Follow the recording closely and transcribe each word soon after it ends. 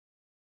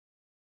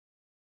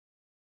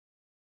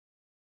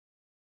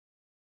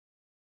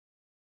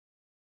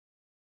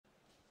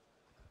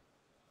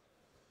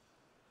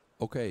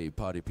Okay,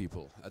 party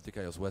people at the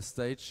ChaosWest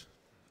stage,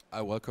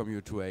 I welcome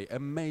you to an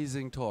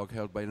amazing talk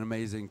held by an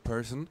amazing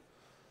person.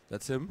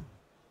 That's him,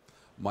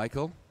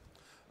 Michael.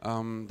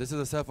 This is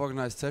a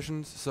self-organized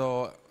session,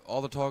 so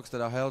all the talks that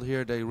are held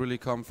here, they really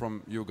come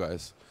from you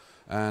guys.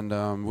 And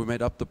we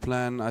made up the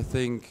plan, I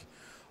think,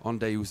 on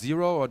day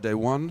 0 or day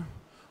 1.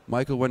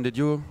 Michael, when did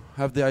you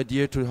have the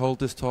idea to hold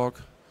this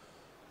talk?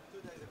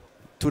 2 days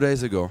ago. 2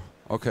 days ago,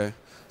 okay.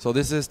 So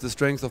this is the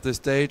strength of this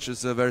stage.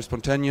 It's very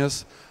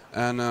spontaneous,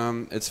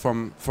 and it's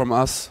from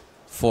us,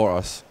 for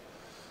us.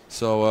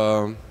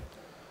 So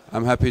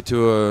I'm happy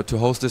to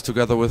host this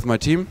together with my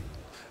team,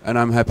 and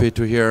I'm happy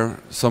to hear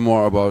some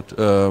more about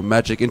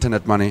magic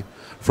internet money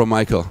from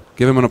Michael.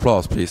 Give him an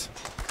applause, please.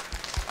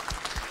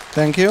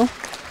 Thank you.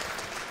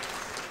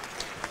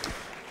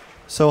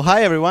 So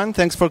hi everyone,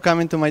 thanks for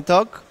coming to my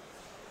talk.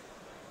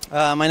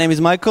 My name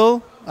is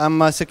Michael. I'm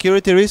a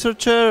security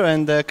researcher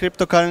and a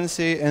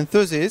cryptocurrency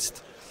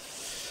enthusiast.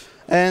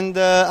 And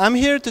I'm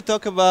here to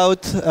talk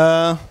about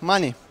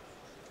money,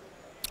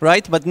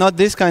 right? But not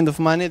this kind of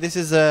money. This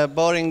is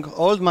boring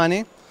old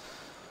money.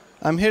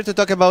 I'm here to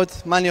talk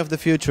about money of the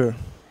future.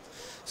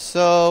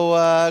 So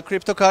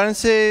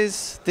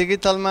cryptocurrencies,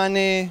 digital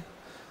money,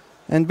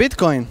 and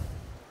Bitcoin,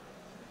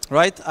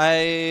 right?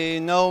 I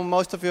know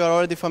most of you are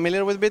already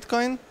familiar with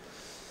Bitcoin.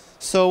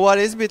 So what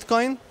is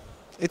Bitcoin?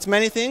 It's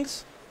many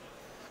things,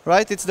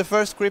 right? It's the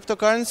first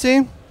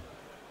cryptocurrency.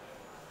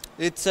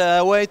 It's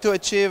a way to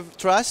achieve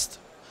trust,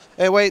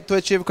 a way to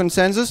achieve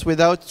consensus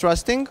without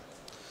trusting.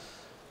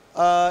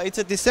 It's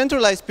a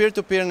decentralized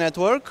peer-to-peer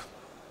network.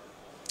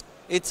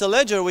 It's a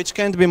ledger which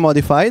can't be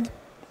modified.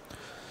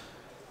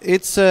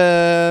 It's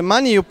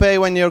money you pay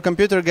when your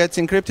computer gets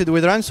encrypted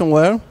with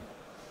ransomware.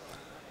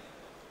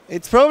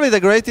 It's probably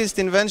the greatest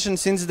invention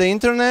since the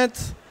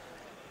internet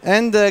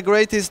and the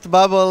greatest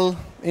bubble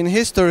in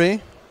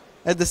history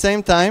at the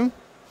same time.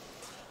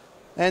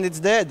 And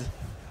it's dead,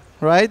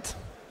 right?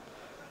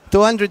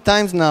 200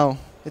 times now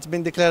it's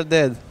been declared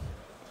dead.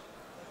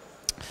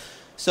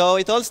 So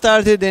it all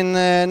started in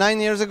 9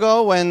 years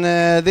ago when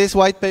this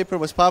white paper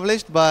was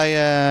published by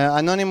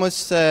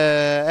anonymous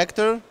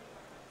actor,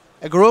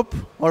 a group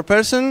or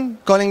person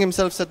calling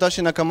himself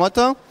Satoshi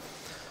Nakamoto.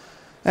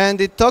 And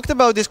it talked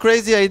about this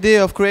crazy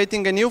idea of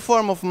creating a new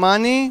form of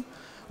money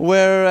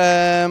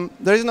where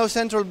there is no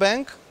central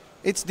bank,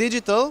 it's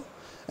digital,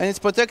 and it's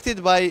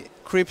protected by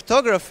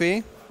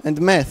cryptography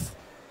and math.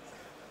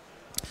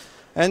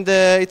 And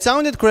it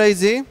sounded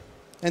crazy,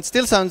 and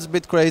still sounds a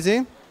bit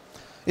crazy.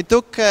 It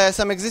took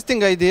some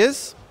existing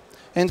ideas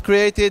and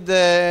created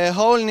a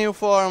whole new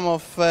form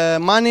of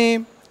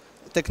money,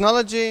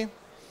 technology,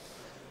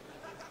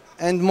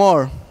 and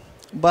more.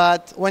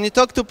 But when you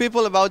talk to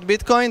people about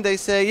Bitcoin, they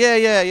say,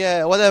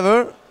 yeah,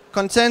 whatever,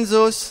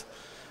 consensus,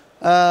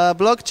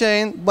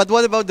 blockchain, but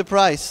what about the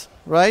price,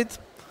 right?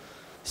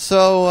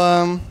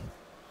 So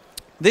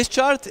this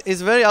chart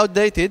is very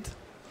outdated.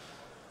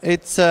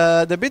 It's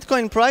the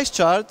Bitcoin price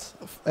chart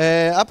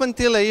up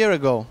until a year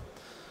ago.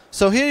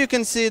 So here you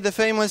can see the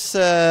famous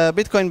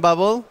Bitcoin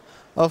bubble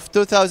of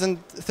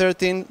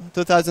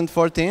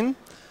 2013-2014,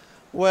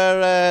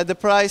 where the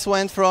price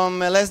went from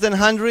less than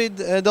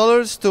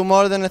 $100 to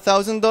more than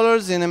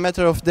 $1,000 in a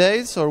matter of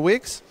days or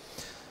weeks.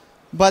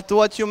 But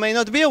what you may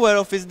not be aware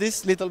of is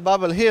this little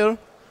bubble here,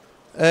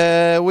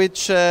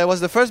 which was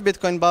the first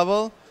Bitcoin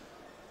bubble,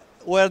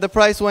 where the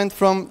price went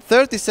from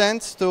 30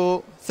 cents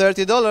to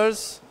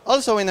 $30,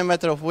 also in a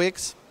matter of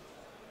weeks,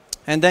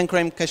 and then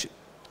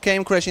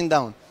came crashing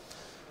down.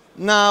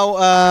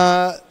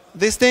 Now,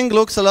 this thing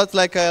looks a lot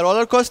like a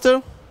roller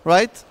coaster,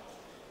 right?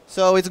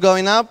 So it's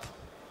going up,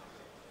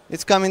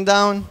 it's coming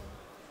down,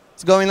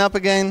 it's going up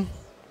again.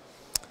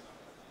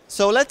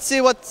 So let's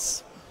see what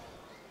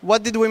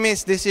did we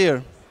miss this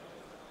year.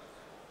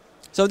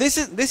 So this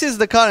is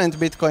the current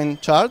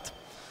Bitcoin chart,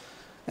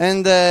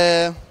 and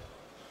where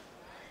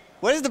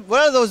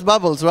are those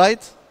bubbles,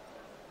 right?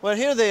 Well,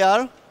 here they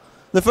are.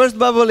 The first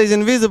bubble is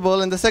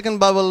invisible, and the second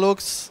bubble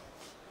looks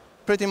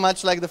pretty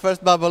much like the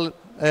first bubble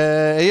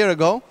a year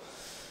ago.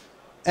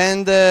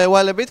 And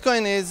while a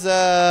Bitcoin is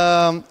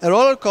a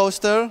roller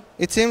coaster,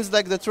 it seems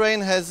like the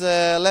train has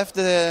left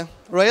the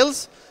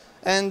rails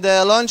and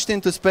launched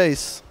into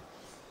space.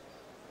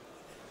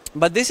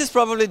 But this is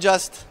probably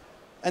just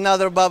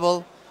another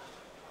bubble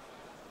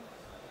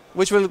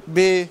which will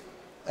be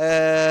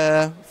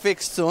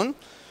fixed soon.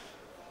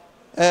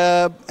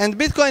 And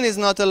Bitcoin is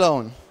not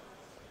alone,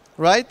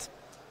 right?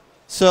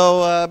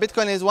 So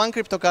Bitcoin is one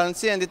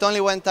cryptocurrency, and it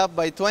only went up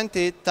by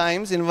 20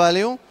 times in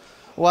value,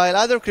 while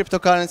other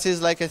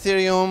cryptocurrencies like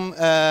Ethereum,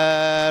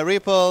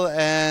 Ripple,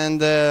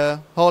 and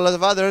a whole lot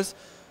of others,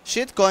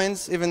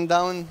 shitcoins, even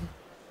down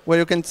where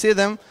you can see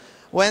them,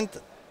 went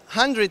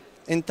 100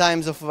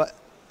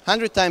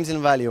 times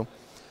in value.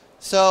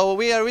 So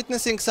we are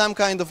witnessing some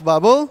kind of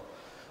bubble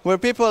where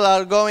people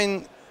are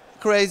going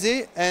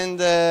crazy and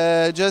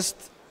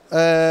just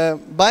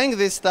buying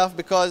this stuff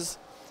because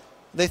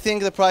they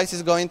think the price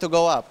is going to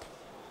go up.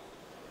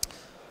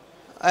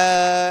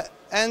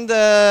 And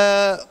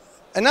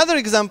another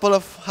example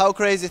of how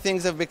crazy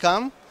things have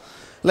become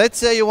let's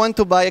say you want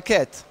to buy a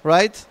cat,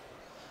 right?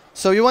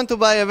 So you want to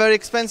buy a very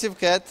expensive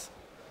cat.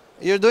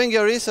 You're doing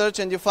your research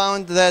and you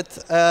found that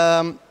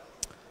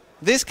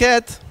this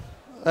cat,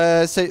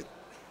 say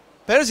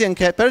Persian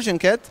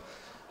cat,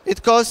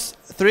 it costs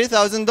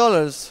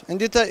 $3,000.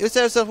 And you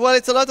say yourself, well,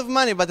 it's a lot of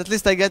money, but at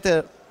least I get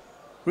a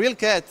real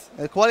cat,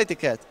 a quality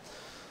cat.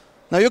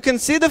 Now you can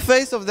see the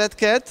face of that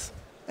cat,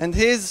 and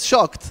he is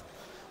shocked,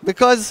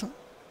 because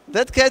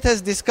that cat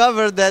has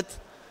discovered that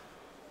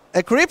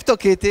a crypto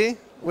kitty,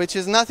 which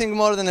is nothing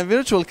more than a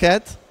virtual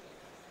cat,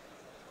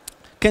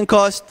 can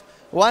cost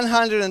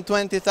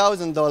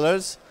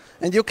 $120,000,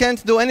 and you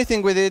can't do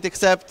anything with it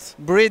except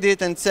breed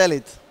it and sell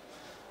it.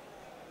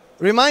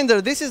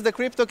 Reminder, this is the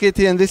crypto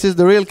kitty and this is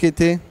the real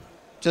kitty,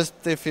 just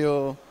if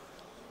you're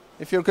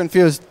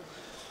confused.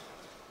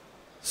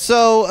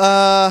 So,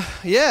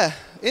 yeah,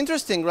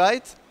 interesting,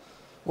 right?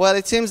 Well,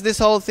 it seems this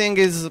whole thing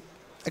is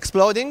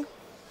exploding,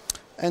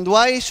 and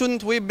why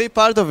shouldn't we be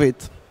part of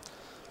it?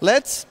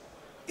 Let's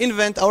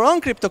invent our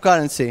own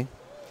cryptocurrency.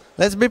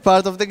 Let's be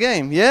part of the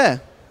game. Yeah.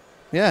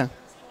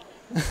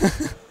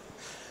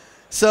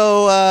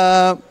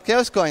 So,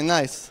 Chaos Coin,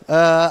 nice.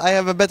 I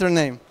have a better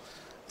name.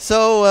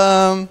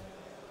 So,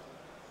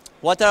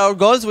 what are our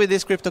goals with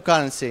this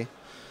cryptocurrency?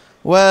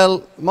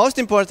 Well, most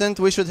important,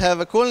 we should have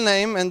a cool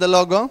name and a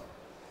logo,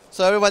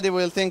 so everybody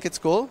will think it's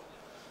cool.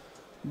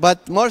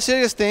 But more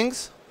serious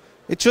things,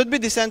 it should be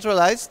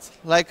decentralized,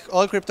 like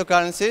all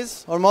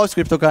cryptocurrencies, or most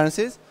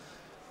cryptocurrencies,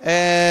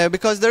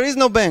 because there is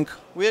no bank.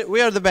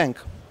 We are the bank.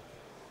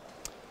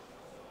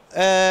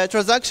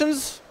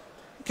 Transactions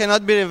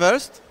cannot be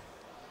reversed.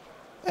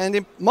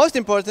 And most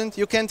important,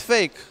 you can't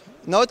fake.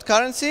 Not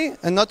currency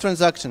and not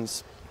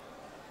transactions.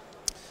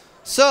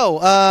 So,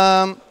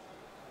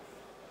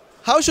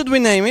 how should we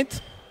name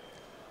it?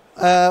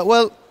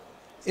 Well,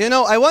 you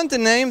know, I want a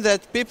name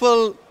that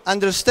people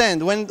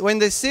understand. When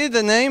they see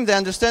the name, they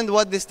understand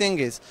what this thing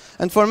is.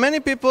 And for many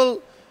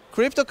people,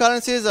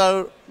 cryptocurrencies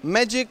are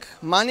magic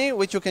money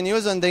which you can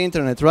use on the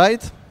internet,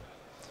 right?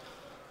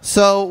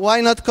 So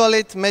why not call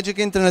it Magic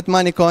Internet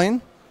Money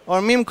Coin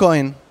or meme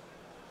coin?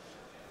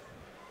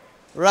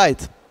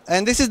 Right.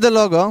 And this is the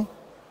logo.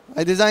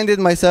 I designed it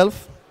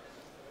myself.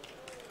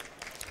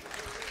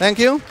 Thank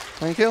you.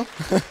 Thank you.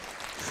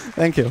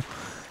 Thank you.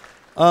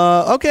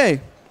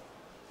 Okay.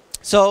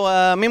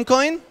 So meme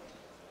coin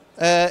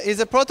is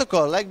a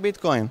protocol like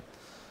Bitcoin.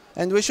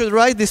 And we should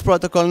write this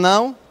protocol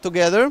now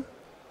together.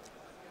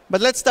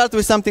 But let's start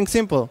with something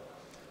simple.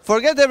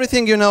 Forget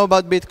everything you know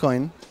about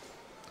Bitcoin.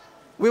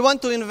 We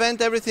want to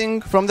invent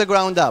everything from the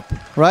ground up,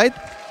 right?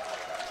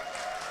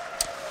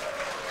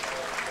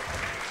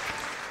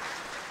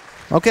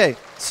 Okay,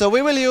 so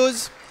we will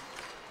use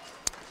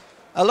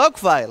a log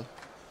file.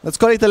 Let's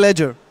call it a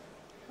ledger.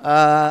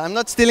 I'm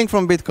not stealing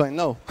from Bitcoin,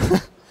 no.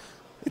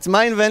 It's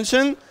my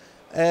invention.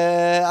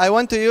 I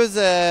want to use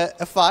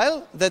a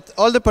file that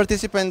all the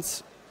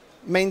participants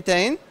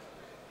maintain,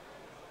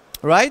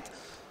 right?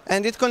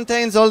 And it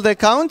contains all the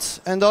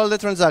accounts and all the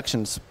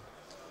transactions.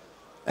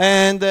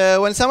 And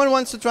when someone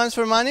wants to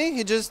transfer money,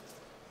 he just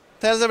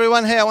tells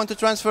everyone, hey, I want to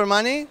transfer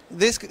money,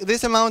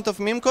 this amount of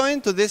meme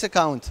coin to this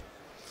account.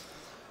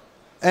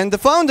 And the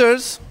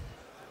founders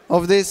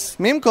of this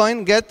meme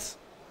coin get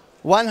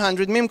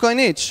 100 meme coin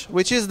each,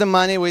 which is the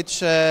money which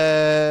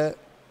the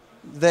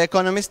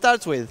economy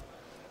starts with.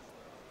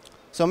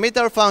 So meet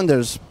our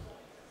founders.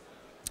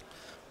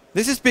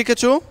 This is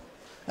Pikachu,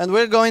 and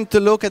we're going to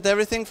look at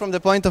everything from the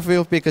point of view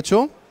of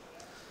Pikachu.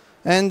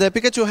 And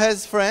Pikachu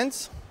has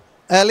friends,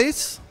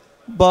 Alice,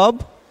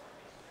 Bob,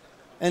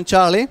 and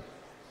Charlie.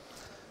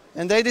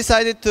 And they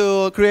decided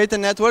to create a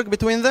network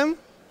between them.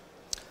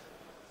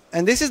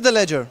 And this is the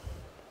ledger.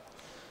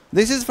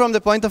 This is from the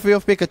point of view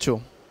of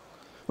Pikachu.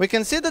 We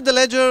can see that the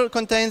ledger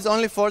contains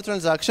only 4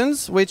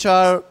 transactions, which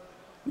are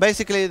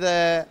basically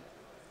the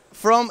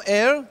from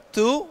Air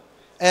to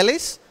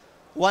Alice,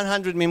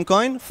 100 meme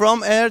coin,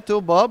 from Air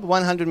to Bob,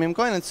 100 meme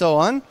coin, and so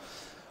on.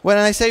 When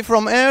I say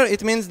from Air,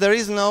 it means there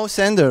is no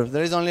sender,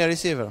 there is only a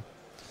receiver.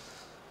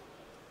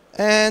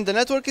 And the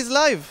network is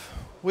live.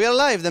 We are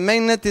live. The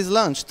mainnet is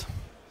launched.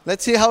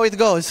 Let's see how it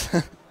goes.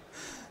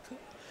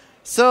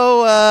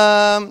 So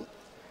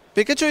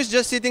Pikachu is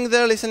just sitting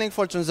there listening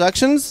for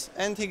transactions,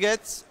 and he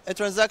gets a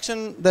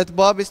transaction that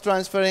Bob is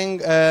transferring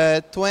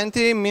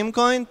 20 meme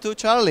coin to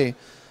Charlie.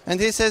 And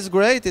he says,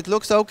 great, it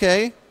looks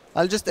okay.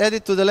 I'll just add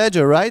it to the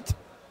ledger, right?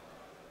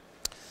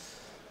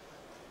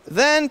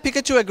 Then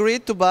Pikachu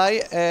agreed to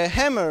buy a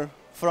hammer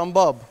from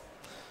Bob.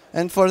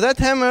 And for that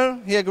hammer,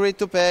 he agreed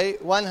to pay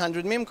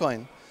 100 meme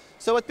coin.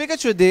 So what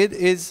Pikachu did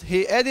is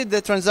he added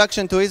the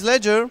transaction to his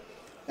ledger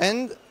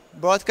and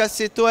broadcasts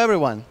it to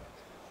everyone.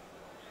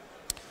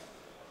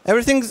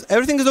 Everything's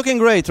looking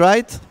great,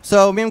 right?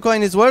 So meme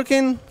coin is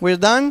working, we're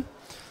done.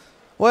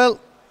 Well,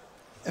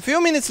 a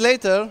few minutes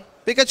later,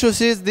 Pikachu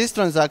sees this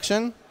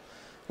transaction,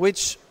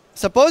 which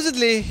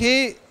supposedly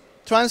he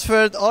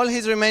transferred all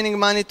his remaining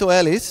money to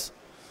Alice.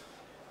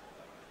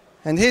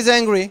 And he's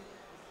angry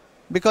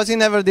because he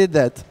never did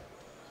that.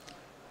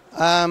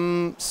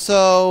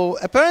 So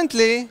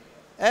apparently,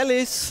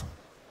 Alice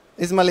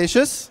is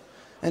malicious,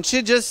 and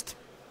she just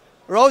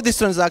wrote this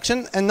transaction,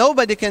 and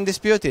nobody can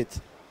dispute it.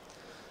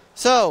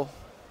 So,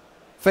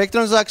 fake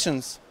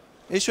transactions,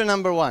 issue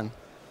number 1.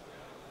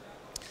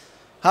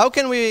 How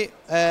can we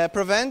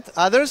prevent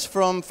others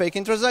from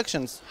faking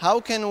transactions? How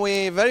can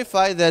we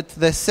verify that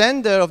the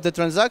sender of the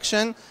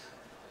transaction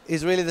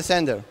is really the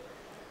sender?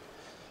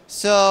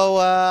 So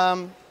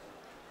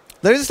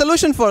there is a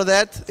solution for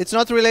that. It's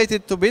not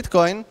related to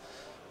Bitcoin.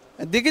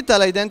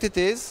 Digital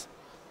identities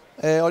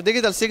or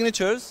digital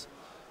signatures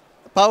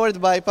powered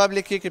by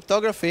public key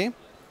cryptography.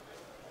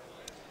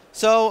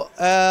 So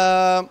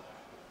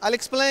I'll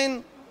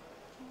explain.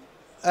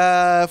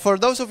 For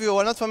those of you who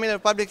are not familiar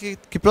with public key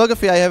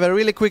cryptography, I have a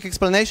really quick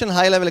explanation,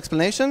 high-level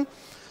explanation,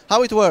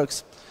 how it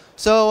works.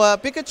 So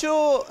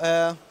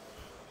Pikachu,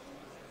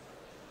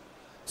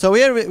 so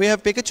here we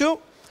have Pikachu,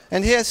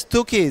 and he has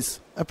 2 keys,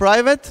 a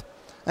private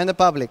and a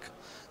public.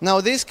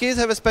 Now these keys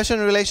have a special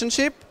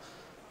relationship.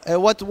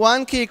 What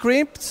one key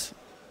encrypts,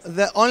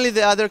 only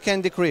the other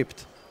can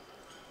decrypt.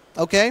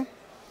 Okay?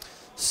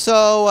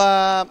 So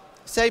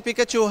say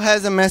Pikachu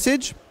has a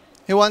message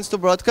he wants to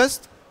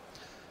broadcast.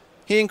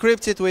 He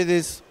encrypts it with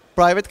his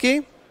private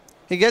key.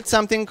 He gets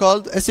something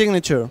called a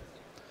signature.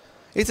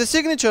 It's a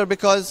signature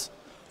because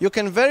you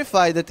can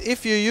verify that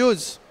if you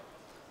use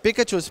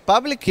Pikachu's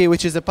public key,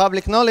 which is a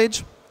public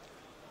knowledge,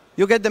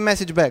 you get the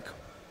message back.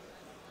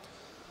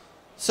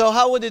 So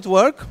how would it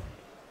work?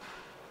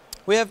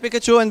 We have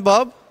Pikachu and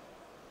Bob.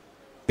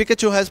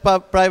 Pikachu has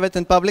private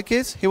and public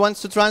keys. He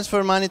wants to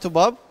transfer money to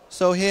Bob,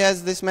 so he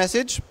has this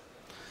message.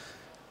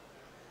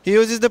 He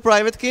uses the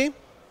private key,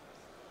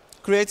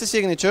 creates a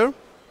signature.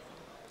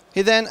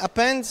 He then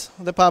appends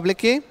the public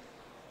key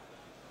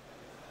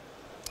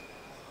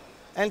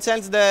and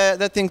sends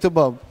the thing to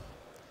Bob.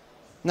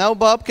 Now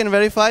Bob can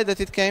verify that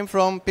it came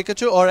from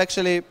Pikachu, or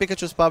actually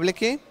Pikachu's public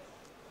key,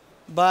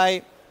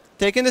 by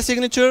taking the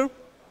signature,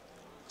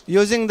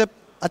 using the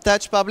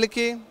attached public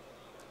key,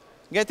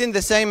 getting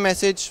the same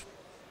message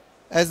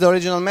as the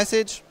original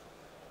message.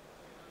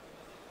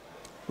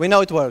 We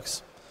know it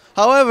works.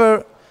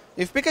 However,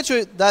 if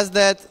Pikachu does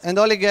that and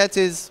all he gets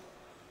is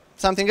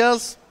something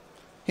else,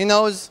 he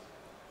knows,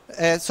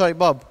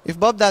 Bob. If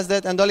Bob does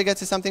that and all he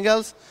gets is something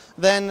else,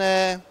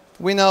 then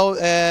we know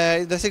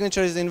the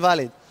signature is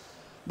invalid.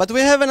 But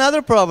we have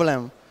another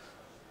problem.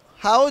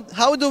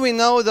 How do we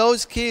know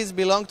those keys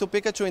belong to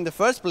Pikachu in the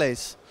first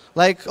place?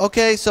 Like,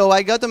 okay, so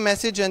I got a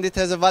message and it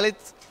has a valid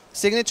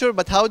signature,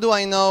 but how do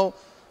I know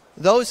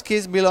those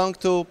keys belong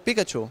to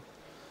Pikachu?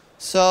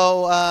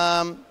 So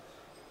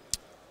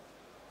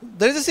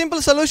there is a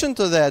simple solution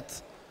to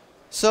that.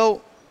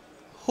 So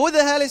who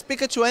the hell is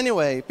Pikachu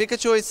anyway?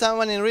 Pikachu is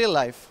someone in real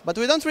life. But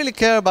we don't really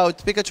care about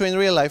Pikachu in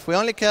real life. We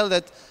only care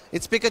that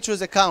it's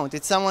Pikachu's account.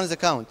 It's someone's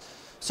account.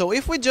 So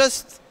if we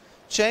just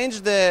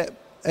change the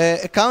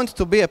account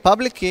to be a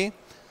public key,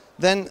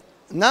 then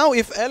now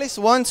if Alice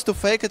wants to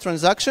fake a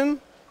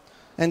transaction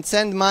and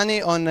send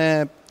money on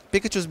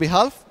Pikachu's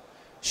behalf,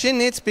 she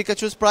needs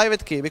Pikachu's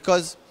private key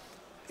because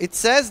it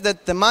says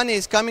that the money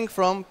is coming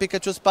from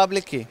Pikachu's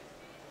public key.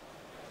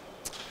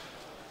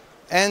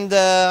 And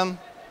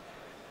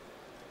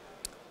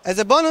as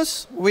a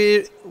bonus,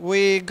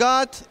 we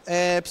got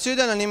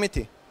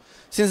pseudo-anonymity.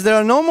 Since there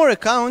are no more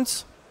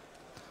accounts,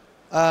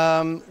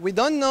 we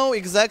don't know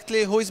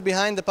exactly who is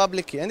behind the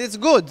public key. And it's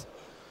good.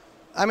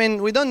 I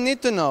mean, we don't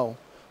need to know.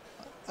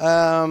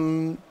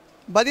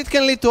 But it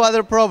can lead to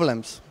other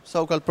problems,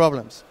 so-called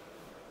problems.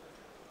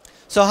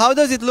 So how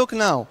does it look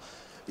now?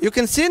 You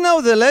can see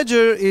now the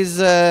ledger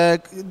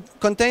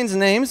contains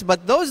names,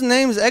 but those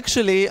names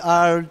actually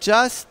are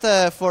just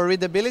for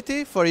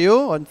readability for you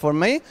or for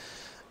me.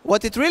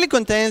 What it really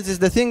contains is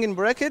the thing in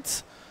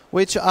brackets,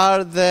 which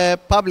are the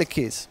public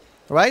keys,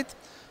 right?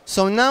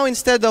 So now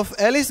instead of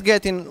Alice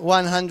getting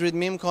 100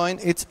 meme coin,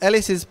 it's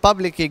Alice's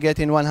public key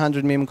getting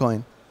 100 meme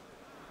coin.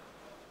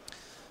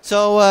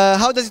 So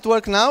how does it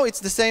work now?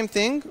 It's the same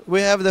thing.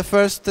 We have the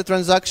first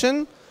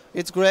transaction.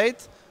 It's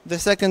great. The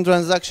second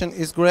transaction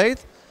is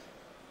great.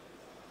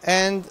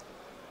 And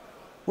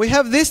we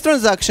have this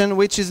transaction,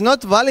 which is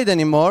not valid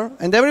anymore.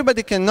 And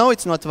everybody can know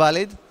it's not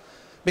valid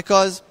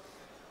because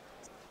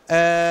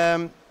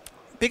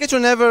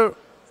Pikachu never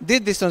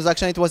did this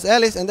transaction. It was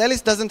Alice, and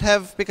Alice doesn't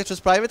have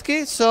Pikachu's private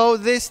key, so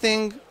this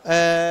thing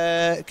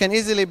can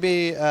easily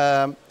be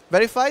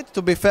verified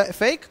to be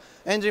fake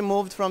and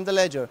removed from the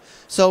ledger.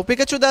 So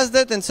Pikachu does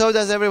that, and so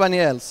does everyone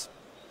else.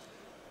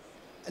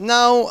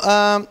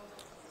 Now,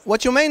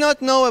 what you may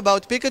not know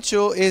about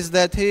Pikachu is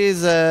that he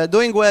is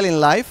doing well in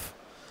life,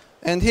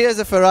 and he has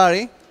a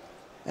Ferrari,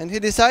 and he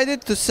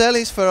decided to sell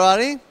his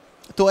Ferrari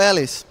to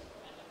Alice.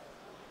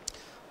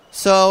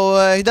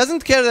 So he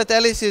doesn't care that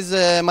Alice is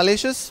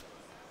malicious.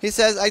 He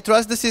says, I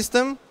trust the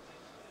system.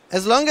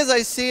 As long as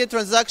I see a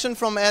transaction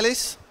from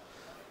Alice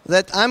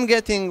that I'm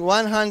getting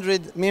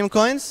 100 meme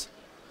coins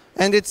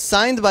and it's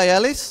signed by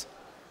Alice,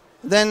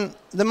 then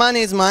the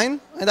money is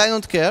mine and I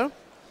don't care.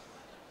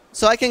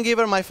 So I can give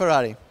her my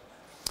Ferrari.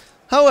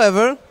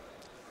 However,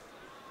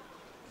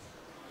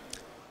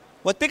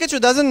 what Pikachu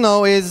doesn't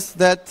know is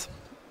that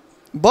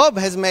Bob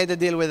has made a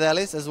deal with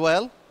Alice as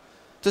well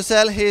to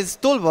sell his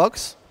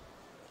toolbox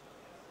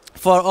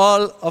for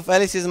all of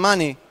Alice's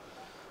money,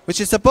 which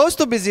is supposed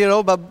to be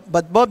zero,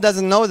 but Bob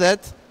doesn't know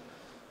that.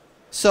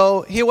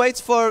 So he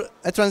waits for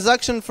a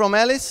transaction from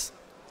Alice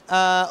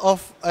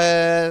of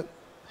her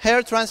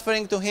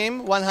transferring to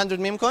him 100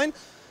 meme coin,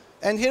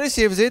 and he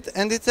receives it,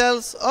 and he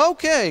tells,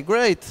 okay,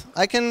 great,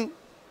 I can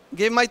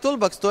give my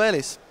toolbox to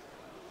Alice.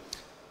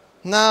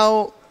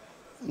 Now,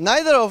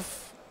 neither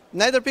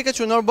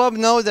Pikachu nor Bob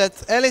know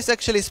that Alice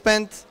actually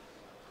spent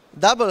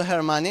double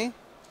her money,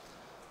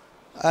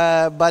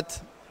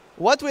 but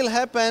what will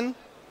happen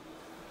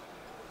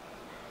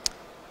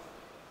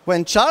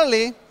when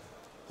Charlie,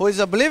 who is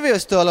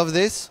oblivious to all of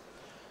this,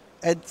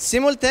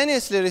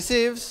 simultaneously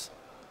receives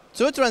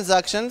 2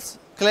 transactions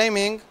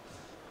claiming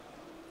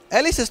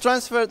Alice has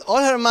transferred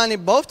all her money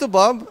both to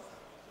Bob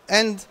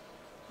and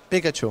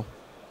Pikachu.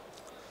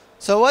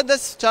 So what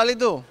does Charlie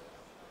do?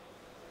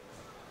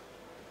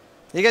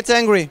 He gets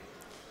angry.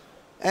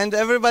 And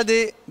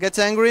everybody gets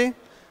angry,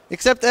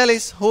 except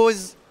Alice, who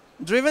is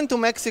driven to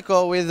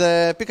Mexico with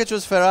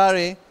Pikachu's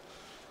Ferrari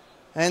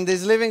and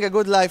is living a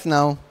good life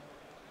now.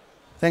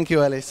 Thank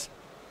you, Alice.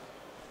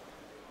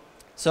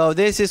 So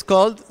this is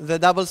called the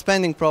double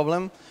spending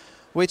problem,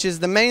 which is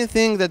the main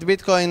thing that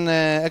Bitcoin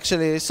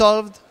actually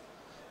solved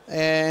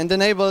and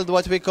enabled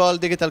what we call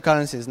digital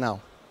currencies now.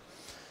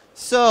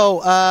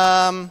 So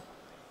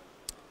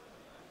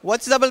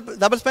what's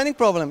double spending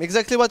problem?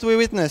 Exactly what we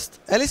witnessed.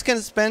 Alice can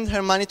spend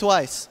her money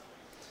twice.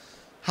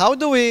 How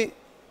do we...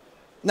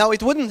 Now,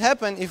 it wouldn't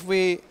happen if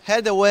we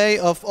had a way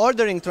of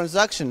ordering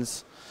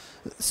transactions.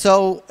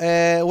 So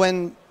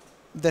when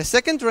the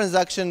second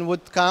transaction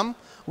would come,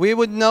 we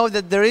would know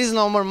that there is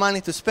no more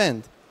money to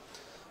spend.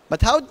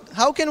 But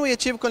how can we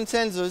achieve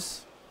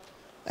consensus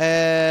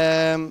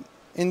in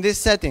this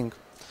setting?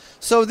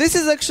 So this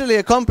is actually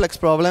a complex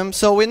problem.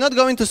 So we're not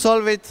going to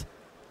solve it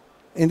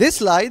in this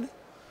slide.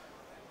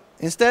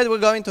 Instead, we're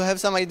going to have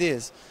some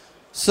ideas.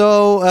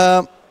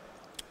 So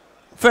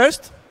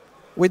first,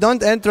 we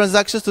don't add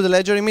transactions to the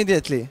ledger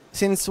immediately,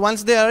 since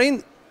once they are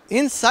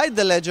inside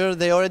the ledger,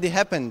 they already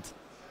happened.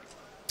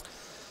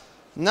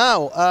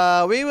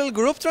 Now, we will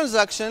group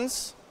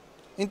transactions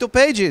into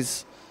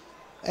pages,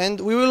 and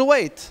we will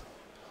wait.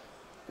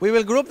 We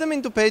will group them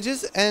into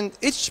pages, and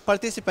each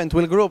participant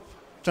will group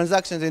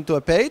transactions into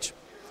a page.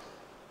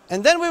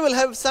 And then we will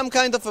have some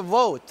kind of a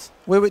vote,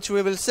 which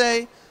we will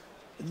say,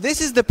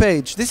 this is the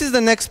page. This is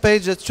the next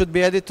page that should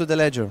be added to the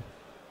ledger.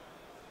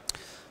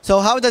 So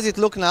how does it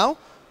look now?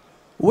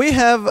 We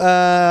have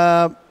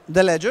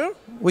the ledger,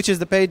 which is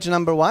the page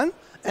number 1,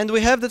 and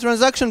we have the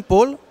transaction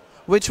pool,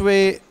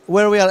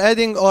 where we are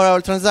adding all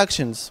our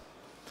transactions.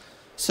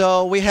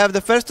 So we have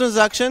the first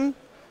transaction.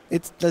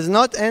 It does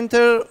not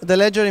enter the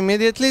ledger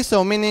immediately,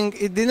 so meaning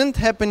it didn't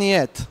happen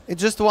yet. It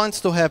just wants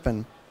to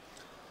happen.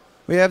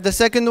 We have the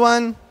second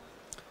one,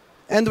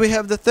 and we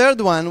have the third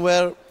one,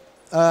 where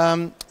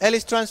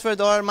Alice transferred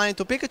all her money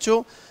to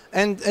Pikachu,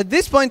 and at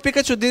this point,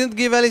 Pikachu didn't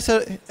give Alice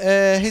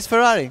his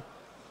Ferrari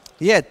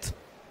yet.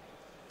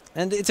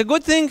 And it's a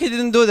good thing he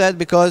didn't do that,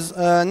 because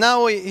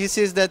now he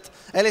sees that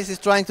Alice is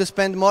trying to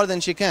spend more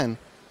than she can.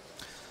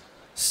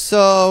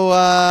 So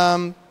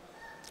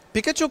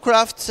Pikachu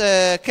crafts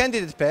a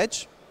candidate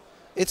page.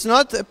 It's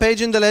not a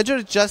page in the ledger,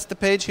 it's just a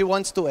page he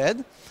wants to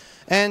add.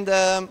 And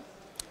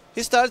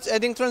he starts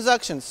adding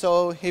transactions.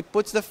 So he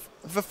puts the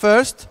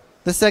first,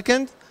 the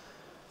second,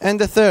 and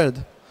the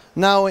third.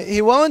 Now,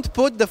 he won't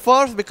put the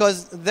fourth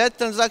because that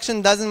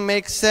transaction doesn't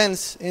make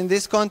sense in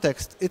this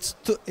context.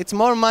 It's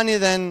more money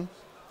than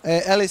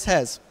Alice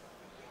has.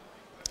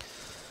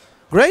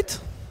 Great.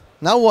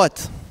 Now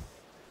what?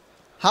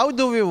 How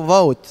do we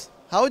vote?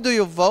 How do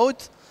you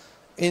vote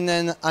in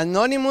an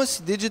anonymous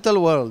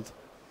digital world?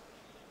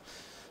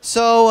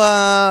 So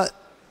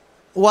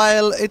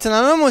while it's an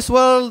anonymous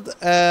world,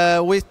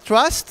 we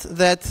trust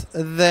that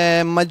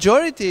the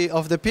majority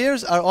of the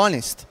peers are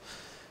honest.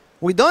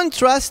 We don't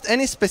trust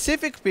any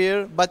specific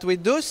peer, but we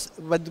do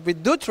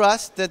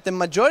trust that the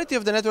majority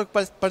of the network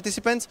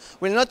participants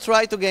will not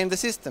try to game the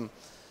system.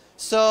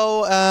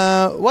 So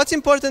what's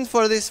important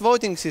for this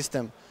voting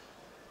system?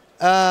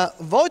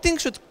 Voting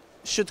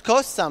should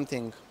cost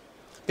something,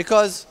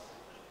 because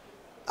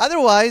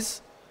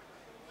otherwise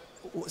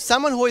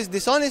someone who is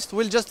dishonest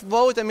will just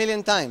vote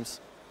 1,000,000 times.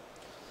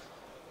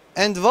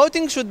 And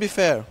voting should be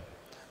fair,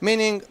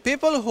 meaning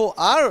people who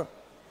are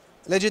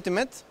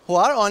legitimate, who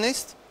are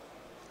honest,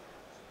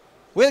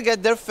 will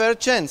get their fair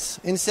chance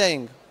in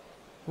saying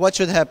what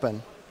should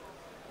happen.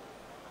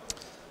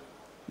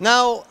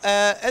 Now,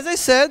 as I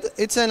said,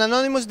 it's an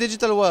anonymous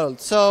digital world.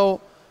 So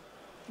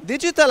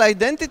digital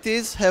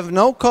identities have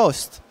no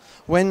cost.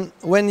 When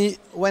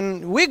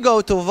we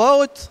go to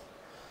vote,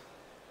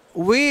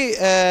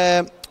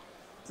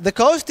 the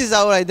cost is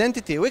our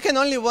identity. We can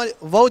only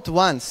vote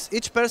once.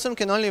 Each person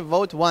can only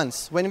vote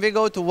once. When we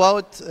go to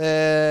vote,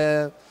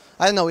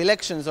 I don't know,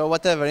 elections or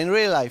whatever, in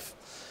real life.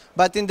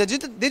 But in the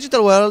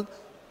digital world,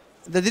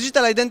 the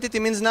digital identity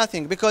means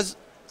nothing, because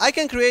I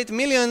can create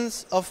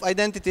millions of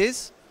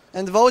identities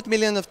and vote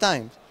millions of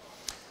times.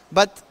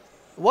 But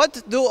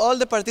what do all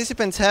the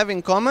participants have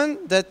in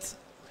common that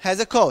has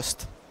a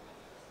cost?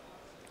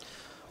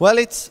 Well,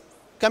 it's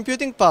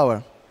computing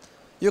power.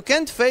 You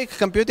can't fake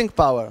computing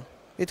power.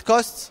 It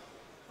costs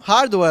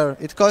hardware,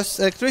 it costs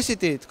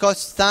electricity, it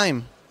costs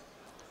time.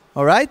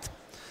 All right?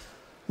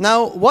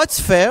 Now, what's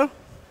fair?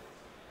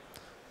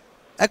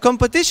 A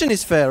competition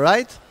is fair,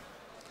 right?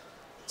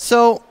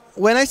 So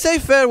when I say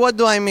fair, what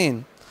do I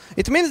mean?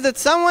 It means that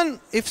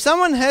if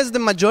someone has the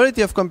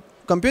majority of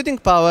computing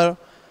power,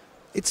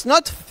 it's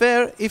not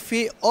fair if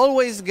he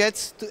always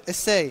gets a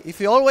say, if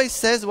he always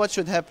says what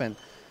should happen.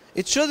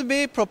 It should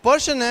be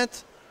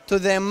proportionate to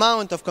the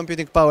amount of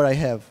computing power I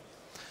have.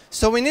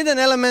 So we need an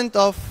element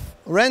of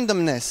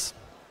randomness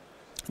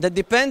that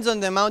depends on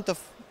the amount of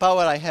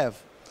power I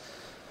have.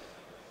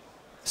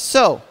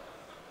 So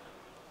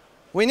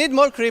we need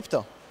more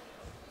crypto.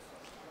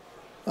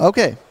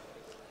 Okay.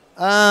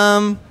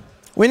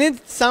 We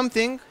need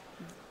something.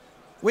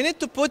 We need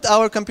to put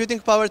our computing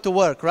power to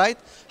work, right?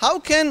 How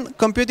can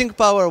computing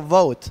power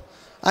vote?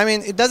 I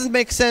mean, it doesn't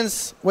make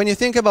sense when you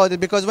think about it,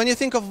 because when you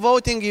think of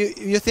voting,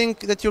 you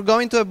think that you're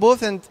going to a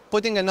booth and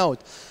putting a note.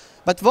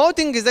 But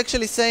voting is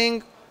actually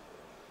saying,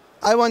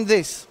 I want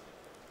this.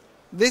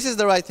 This is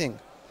the right thing.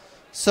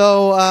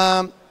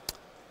 So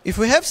if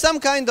we have some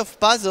kind of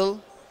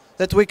puzzle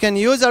that we can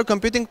use our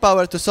computing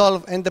power to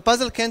solve, and the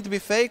puzzle can't be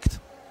faked,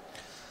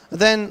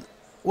 then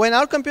when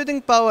our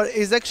computing power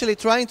is actually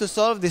trying to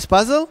solve this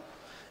puzzle,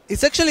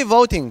 it's actually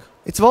voting.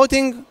 It's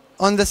voting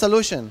on the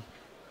solution.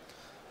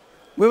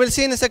 We will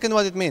see in a second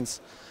what it means.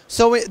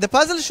 So the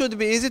puzzle should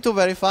be easy to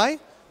verify,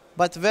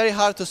 but very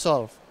hard to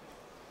solve.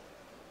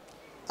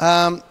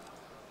 There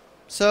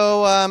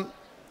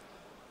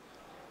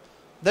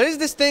is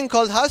this thing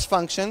called hash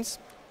functions,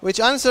 which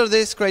answer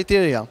this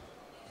criteria.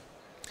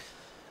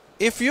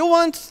 If you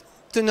want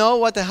to know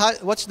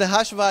what's the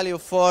hash value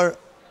for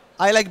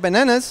I like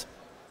bananas,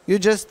 you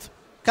just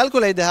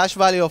calculate the hash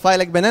value of I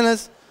like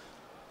bananas.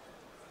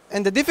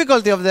 And the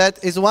difficulty of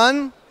that is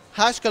one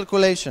hash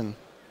calculation.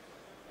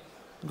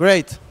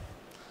 Great.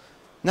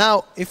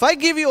 Now, if I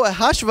give you a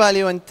hash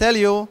value and tell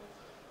you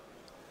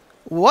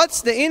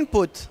what's the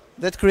input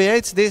that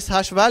creates this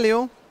hash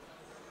value,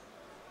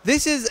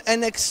 this is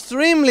an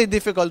extremely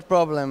difficult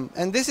problem.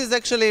 And this is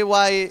actually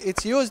why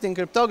it's used in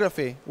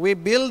cryptography. We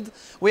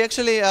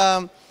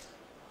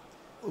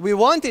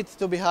want it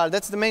to be hard.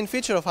 That's the main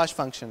feature of hash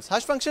functions.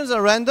 Hash functions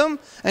are random,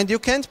 and you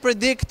can't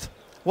predict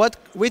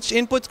which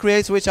input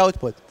creates which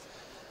output.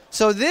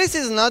 So this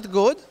is not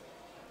good.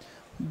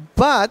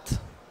 But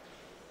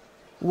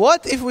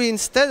what if we,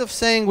 instead of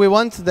saying we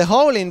want the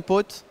whole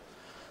input,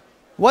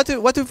 what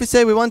if we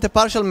say we want a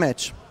partial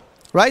match?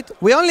 Right?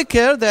 We only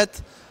care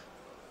that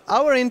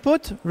our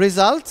input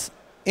results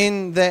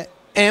in the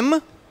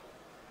m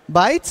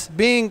bytes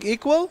being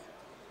equal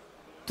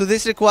to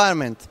this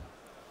requirement.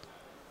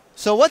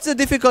 So what's the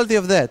difficulty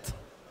of that?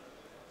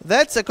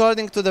 That's,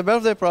 according to the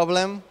birthday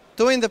problem,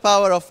 2 in the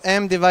power of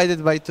m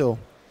divided by 2.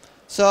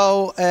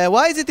 So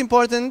why is it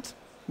important?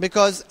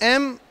 Because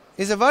m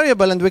is a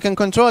variable and we can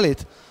control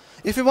it.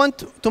 If we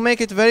want to make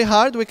it very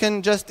hard, we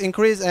can just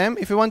increase m.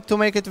 If we want to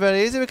make it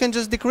very easy, we can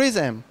just decrease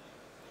m.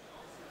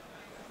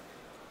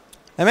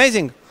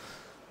 Amazing.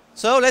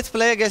 So let's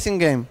play a guessing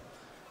game.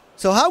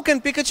 So how can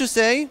Pikachu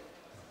say,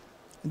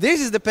 this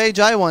is the page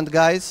I want,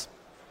 guys?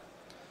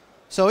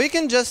 So we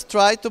can just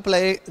try to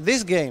play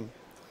this game.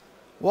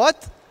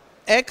 What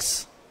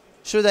x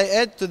should I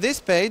add to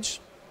this page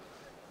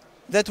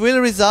that will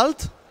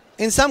result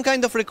in some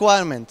kind of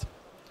requirement?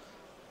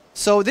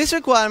 So this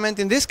requirement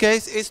in this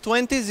case is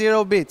 20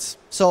 0 bits.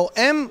 So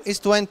m is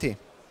 20.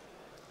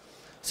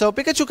 So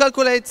Pikachu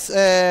calculates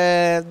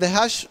the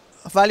hash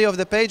value of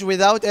the page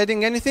without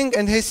adding anything,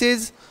 and he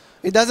sees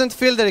it doesn't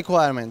fill the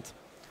requirement.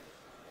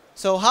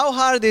 So how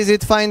hard is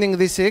it finding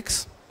this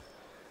 6?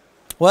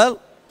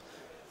 Well,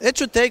 it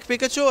should take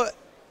Pikachu,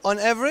 on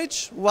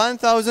average,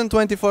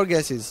 1,024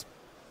 guesses.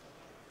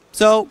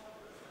 So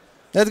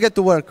let's get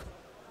to work.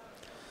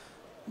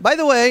 By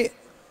the way,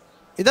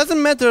 it doesn't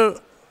matter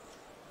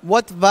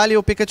what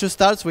value Pikachu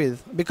starts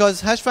with, because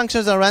hash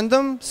functions are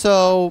random,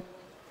 so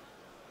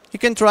he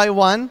can try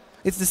 1.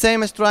 It's the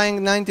same as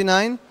trying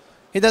 99.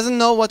 He doesn't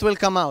know what will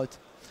come out.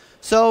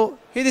 So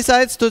he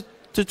decides to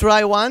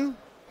try 1.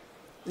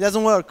 It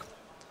doesn't work.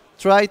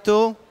 Try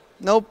 2.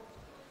 Nope.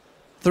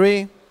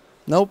 3.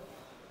 Nope.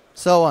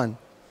 So on.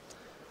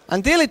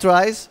 Until he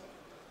tries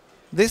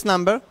this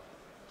number,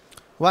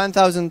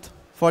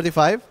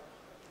 1045.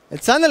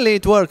 And suddenly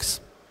it works.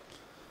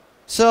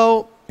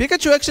 So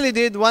Pikachu actually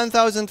did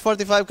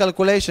 1045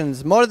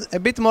 calculations, a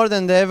bit more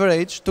than the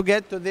average, to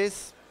get to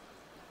this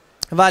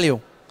value.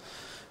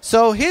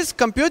 So his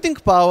computing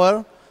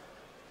power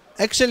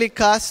actually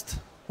cost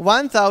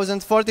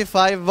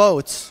 1045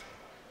 votes,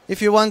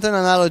 if you want an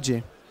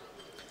analogy.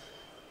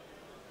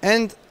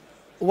 And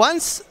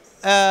once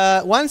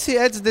he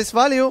adds this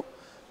value,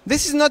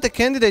 this is not a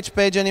candidate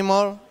page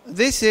anymore.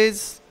 This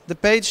is the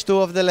page 2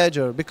 of the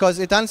ledger, because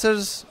it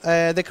answers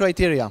the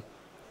criteria.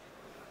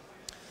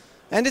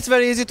 And it's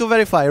very easy to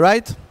verify,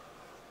 right?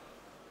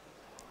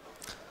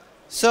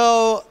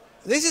 So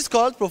this is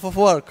called proof of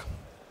work.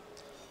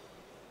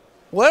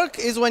 Work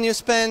is when you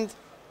spend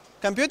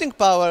computing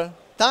power,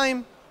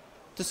 time,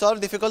 to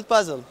solve difficult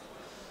puzzle.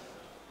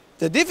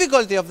 The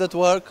difficulty of that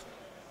work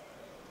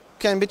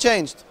can be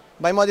changed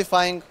by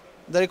modifying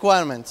the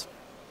requirements.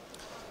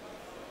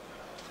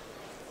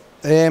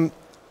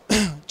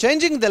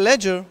 Changing the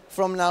ledger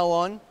from now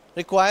on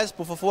requires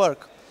proof of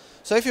work.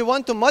 So if you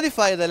want to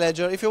modify the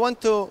ledger, if you want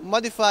to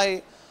modify,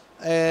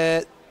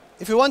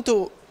 if you want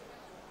to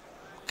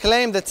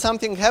claim that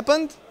something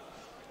happened,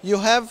 you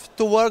have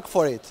to work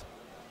for it.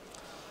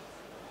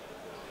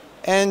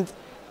 And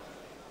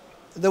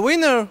the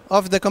winner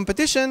of the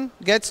competition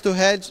gets to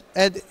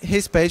add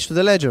his page to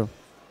the ledger.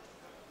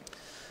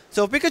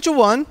 So Pikachu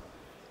won.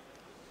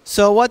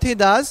 So what he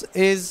does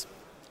is,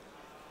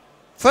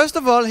 first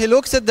of all, he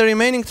looks at the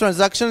remaining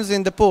transactions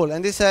in the pool,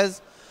 and he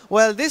says,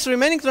 well, this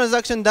remaining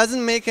transaction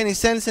doesn't make any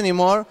sense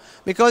anymore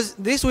because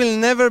this will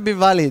never be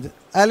valid.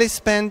 Alice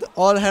spent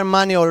all her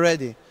money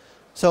already.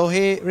 So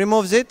he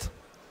removes it,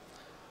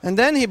 and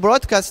then he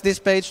broadcasts this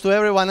page to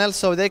everyone else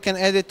so they can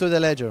add it to the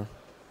ledger.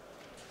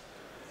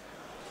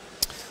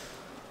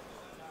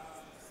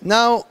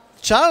 Now,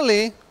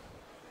 Charlie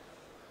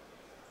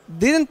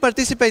didn't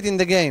participate in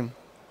the game.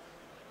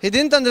 He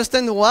didn't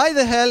understand why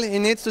the hell he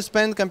needs to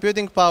spend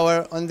computing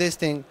power on this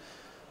thing.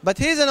 But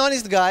he's an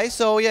honest guy,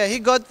 so yeah, he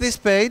got this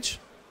page.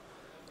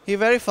 He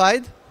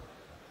verified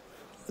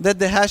that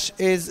the hash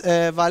is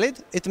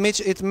valid.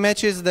 It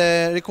matches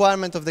the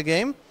requirement of the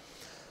game.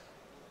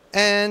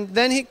 And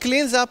then he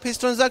cleans up his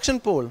transaction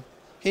pool.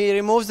 He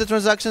removes the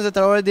transactions that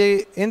are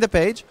already in the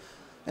page.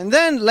 And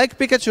then, like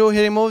Pikachu,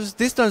 he removes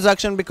this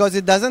transaction because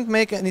it doesn't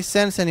make any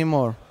sense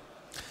anymore.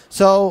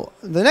 So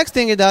the next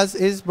thing he does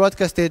is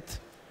broadcast it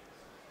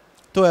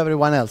to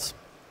everyone else.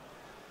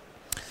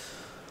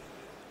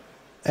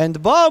 And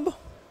Bob,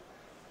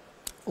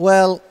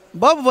 well,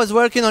 Bob was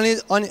working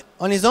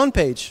on his own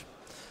page.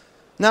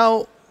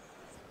 Now,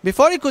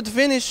 before he could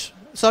finish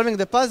solving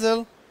the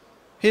puzzle,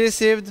 he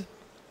received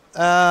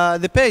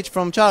the page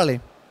from Charlie.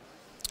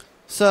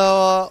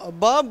 So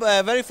Bob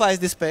verifies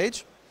this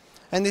page,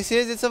 and he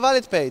says it's a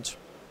valid page.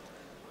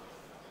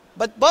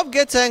 But Bob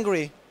gets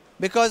angry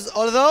because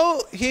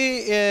although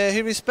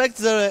he respects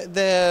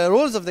the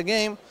rules of the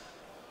game,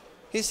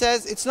 he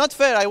says it's not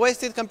fair. I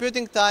wasted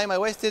computing time, I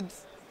wasted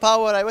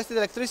power, I wasted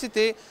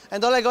electricity,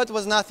 and all I got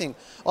was nothing.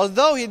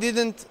 Although he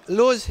didn't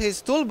lose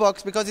his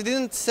toolbox because he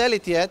didn't sell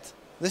it yet,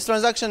 this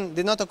transaction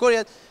did not occur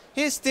yet,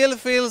 he still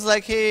feels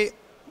like he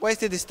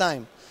wasted his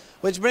time.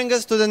 Which brings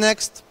us to the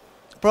next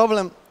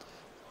problem.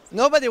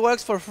 Nobody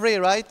works for free,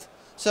 right?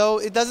 So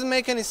it doesn't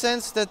make any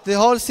sense that the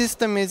whole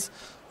system is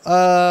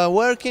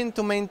working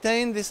to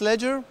maintain this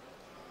ledger,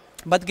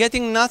 but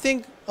getting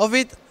nothing of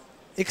it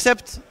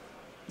except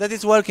that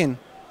it's working.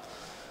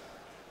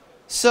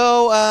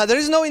 So there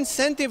is no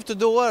incentive to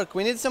do work.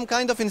 We need some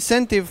kind of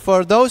incentive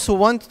for those who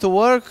want to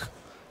work.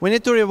 We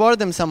need to reward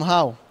them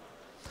somehow.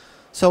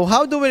 So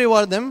how do we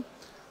reward them?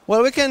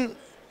 Well, we can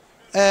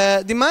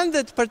demand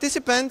that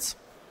participants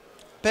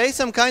pay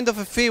some kind of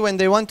a fee when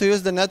they want to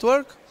use the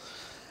network.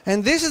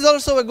 And this is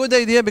also a good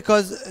idea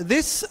because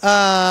this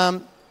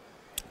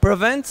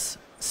prevents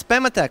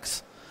spam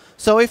attacks.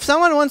 So if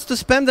someone wants to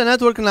spam the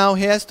network now,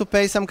 he has to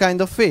pay some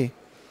kind of fee.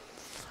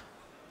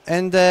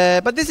 And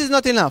but this is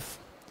not enough.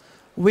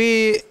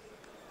 We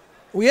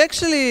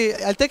actually,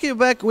 I'll take you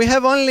back, we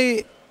have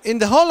only, in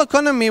the whole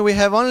economy, we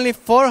have only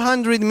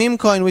 400 meme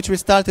coin, which we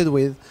started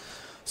with.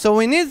 So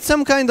we need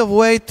some kind of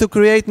way to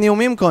create new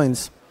meme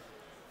coins.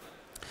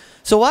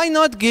 So why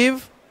not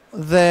give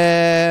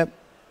the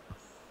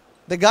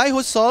guy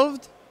who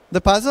solved the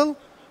puzzle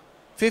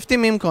 50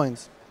 meme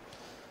coins?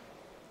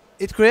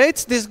 It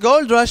creates this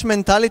gold rush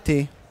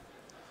mentality,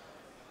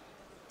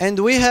 and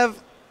we have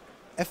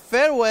a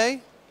fair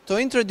way to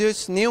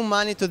introduce new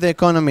money to the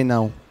economy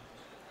now.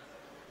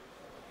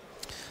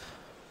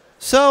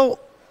 So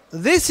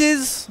this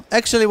is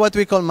actually what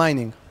we call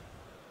mining.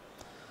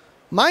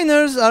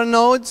 Miners are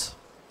nodes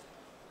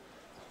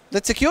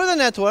that secure the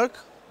network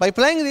by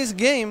playing this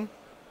game,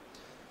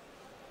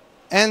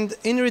 and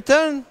in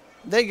return,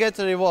 they get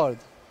a reward.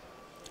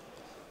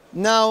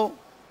 Now,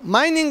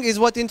 mining is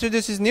what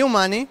introduces new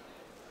money,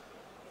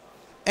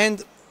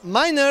 and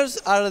miners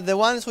are the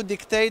ones who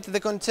dictate the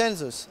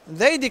consensus.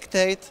 They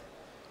dictate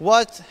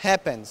what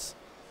happens,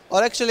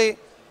 or actually,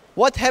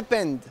 what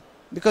happened,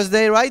 because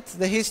they write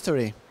the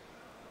history.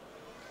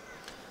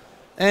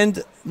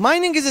 And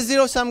mining is a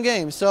zero-sum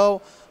game.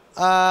 So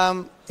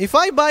if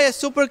I buy a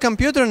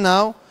supercomputer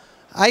now,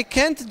 I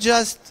can't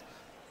just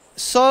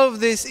solve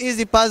this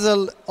easy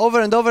puzzle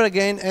over and over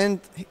again and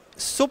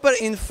super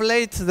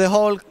inflate the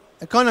whole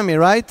economy,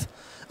 right?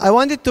 I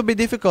want it to be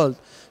difficult.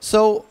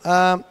 So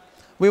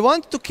we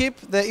want to keep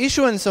the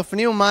issuance of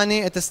new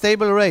money at a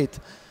stable rate.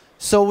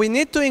 So we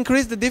need to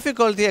increase the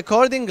difficulty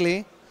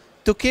accordingly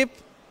to keep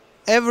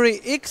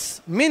every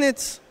X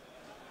minutes,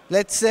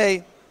 let's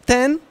say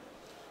 10,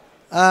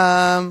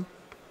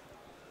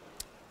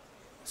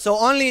 so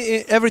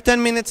only every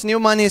 10 minutes new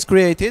money is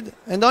created,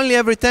 and only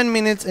every 10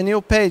 minutes a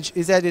new page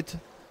is added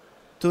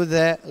to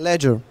the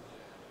ledger.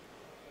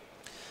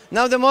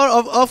 Now,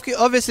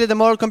 obviously, the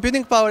more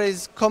computing power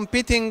is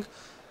competing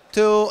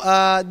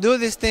to do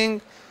this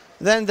thing,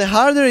 then the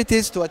harder it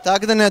is to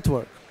attack the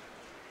network.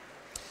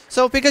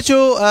 So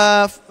Pikachu,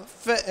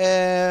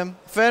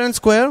 fair and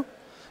square,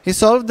 he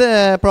solved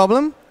the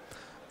problem,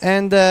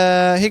 and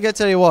he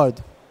gets a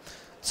reward.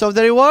 So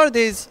the reward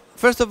is,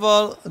 first of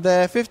all,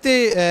 the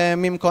 50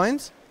 meme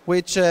coins,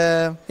 which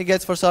he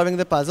gets for solving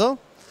the puzzle.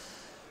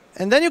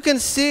 And then you can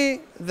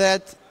see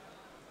that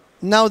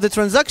now the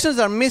transactions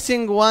are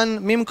missing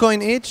 1 meme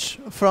coin each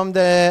from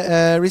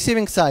the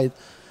receiving side.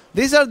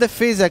 These are the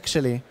fees,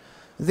 actually.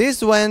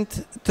 This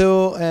went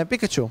to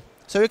Pikachu.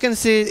 So you can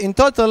see in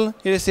total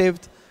he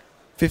received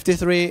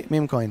 53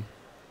 meme coin.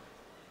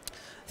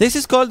 This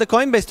is called the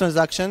coin-based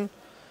transaction,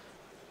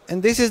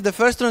 and this is the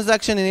first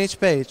transaction in each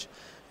page.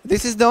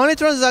 This is the only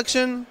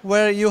transaction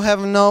where you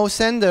have no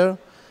sender,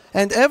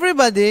 and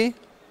everybody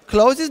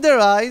closes their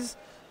eyes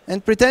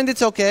and pretend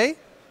it's okay,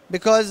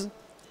 because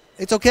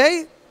it's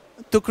okay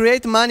to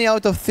create money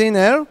out of thin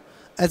air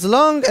as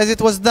long as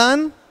it was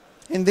done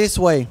in this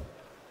way.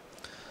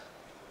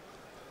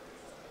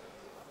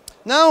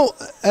 Now,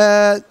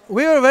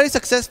 we were very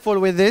successful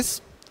with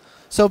this.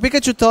 So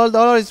Pikachu told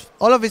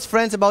all of his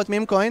friends about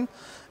memecoin,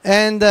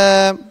 and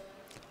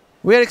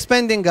we are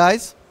expanding,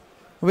 guys.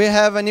 We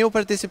have a new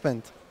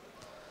participant.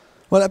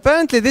 Well,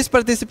 apparently this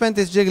participant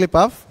is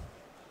Jigglypuff.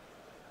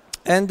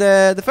 And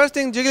the first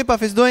thing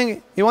Jigglypuff is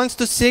doing, he wants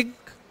to sync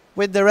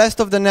with the rest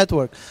of the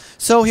network.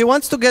 So he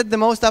wants to get the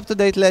most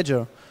up-to-date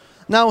ledger.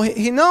 Now,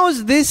 he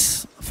knows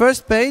this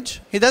first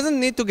page. He doesn't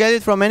need to get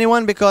it from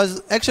anyone,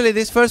 because actually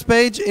this first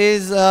page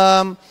is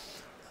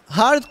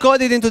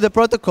hard-coded into the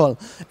protocol.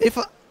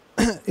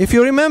 If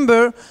you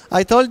remember,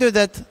 I told you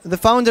that the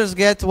founders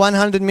get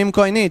 100 meme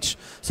coin each.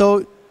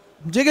 So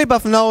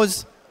Jigglypuff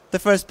knows the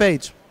first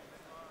page.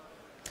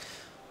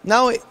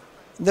 Now,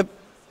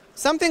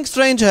 something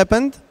strange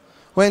happened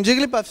when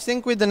Jigglypuff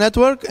synced with the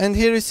network, and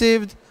he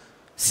received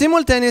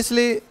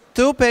simultaneously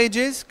 2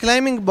 pages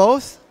claiming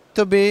both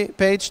to be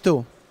page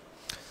 2.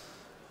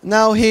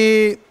 Now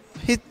he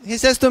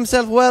says to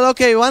himself, well,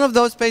 okay, one of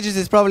those pages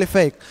is probably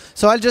fake.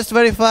 So I'll just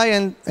verify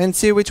and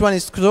see which one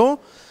is true.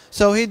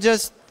 So he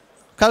just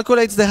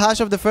calculates the hash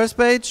of the first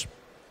page.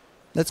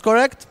 That's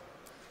correct.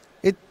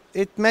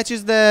 It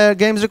matches the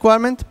game's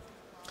requirement.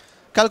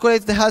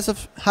 Calculates the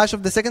hash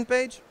of the second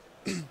page.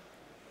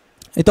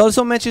 It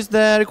also matches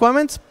the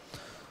requirements.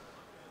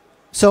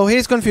 So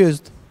he's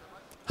confused.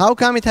 How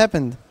come it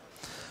happened?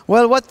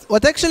 Well,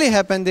 what actually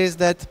happened is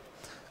that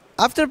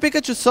after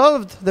Pikachu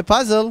solved the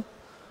puzzle,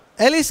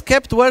 Alice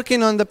kept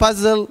working on the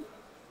puzzle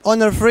on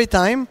her free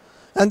time,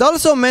 and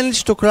also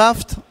managed to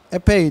craft a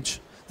page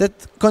that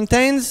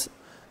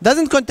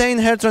doesn't contain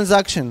her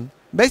transaction.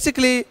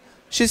 Basically,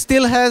 she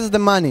still has the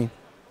money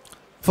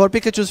for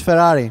Pikachu's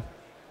Ferrari.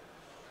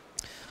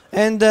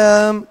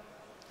 And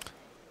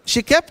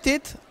she kept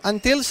it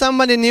until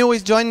somebody new will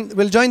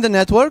join the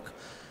network.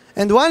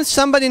 And once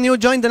somebody new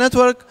joined the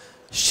network,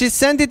 she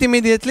sent it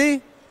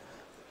immediately.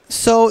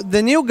 So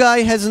the new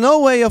guy has no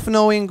way of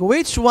knowing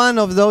which one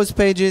of those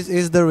pages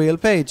is the real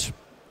page.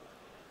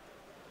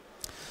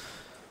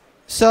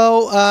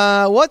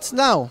 So what's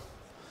now?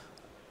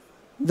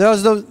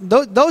 There's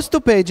those 2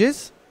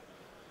 pages,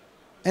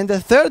 and the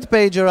third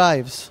page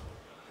arrives.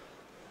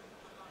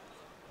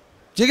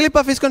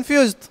 Jigglypuff is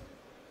confused.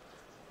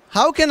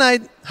 How can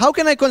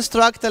I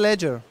construct a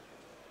ledger?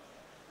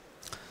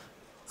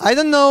 I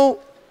don't know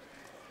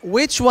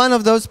which one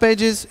of those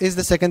pages is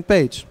the second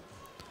page.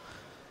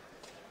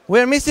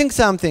 We're missing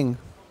something.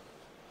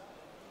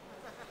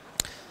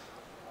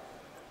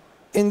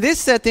 In this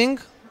setting,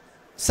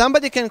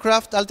 somebody can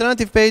craft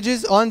alternative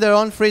pages on their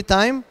own free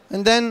time,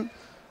 and then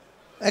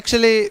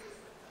actually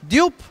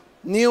dupe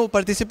new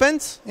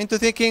participants into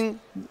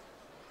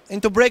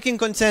breaking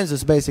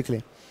consensus,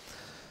 basically.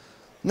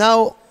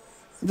 Now,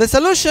 the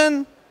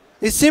solution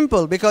is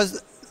simple,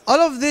 because all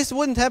of this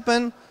wouldn't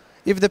happen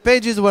if the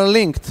pages were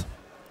linked.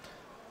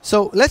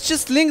 So let's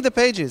just link the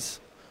pages,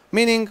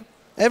 meaning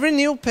every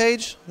new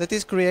page that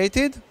is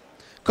created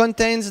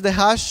contains the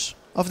hash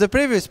of the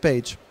previous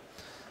page.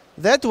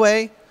 That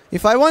way,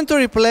 if I want to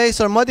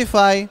replace or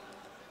modify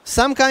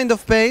some kind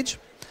of page,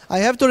 I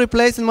have to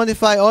replace and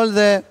modify all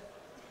the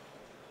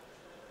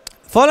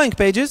following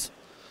pages,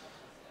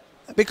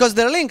 because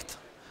they're linked,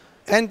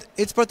 and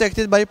it's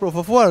protected by proof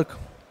of work.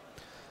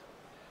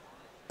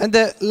 And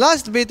the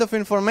last bit of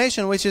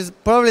information, which is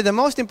probably the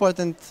most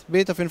important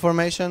bit of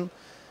information,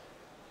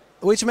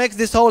 which makes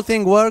this whole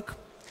thing work,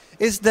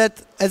 is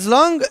that as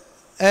long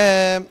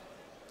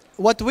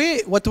what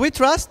we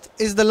trust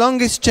is the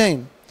longest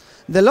chain.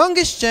 The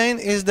longest chain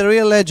is the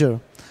real ledger,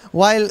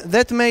 while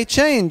that may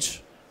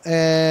change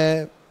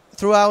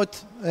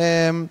throughout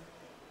the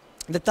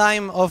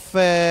time of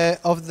the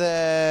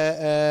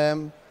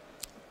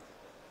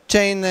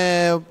chain.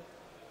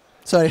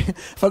 Sorry,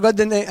 I forgot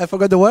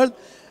the word.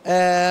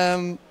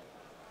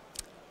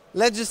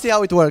 Let's just see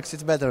how it works.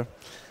 It's better.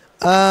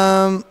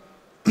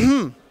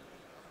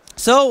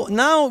 So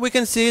now we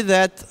can see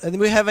that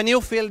we have a new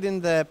field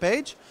in the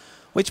page,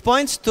 which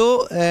points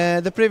to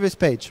the previous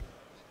page,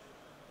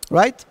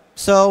 right?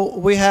 So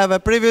we have a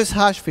previous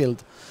hash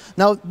field.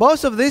 Now,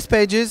 both of these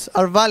pages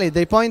are valid.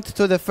 They point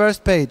to the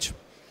first page.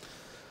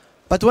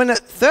 But when a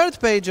third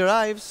page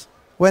arrives,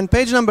 when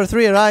page number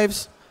 3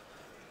 arrives,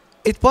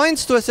 it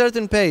points to a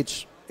certain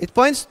page. It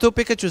points to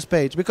Pikachu's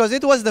page, because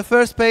it was the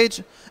first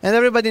page, and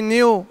everybody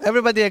knew,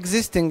 everybody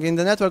existing in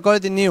the network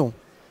already knew.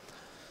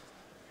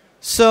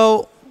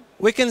 So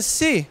we can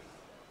see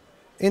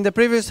in the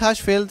previous hash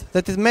field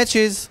that it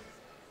matches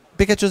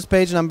Pikachu's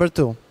page number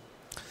 2.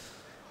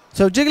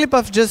 So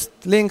Jigglypuff just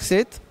links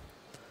it.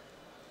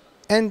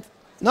 And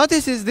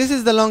notice this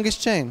is the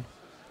longest chain.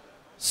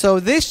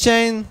 So this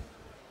chain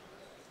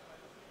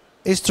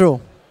is true.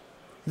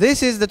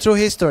 This is the true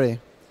history.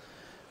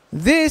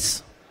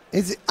 This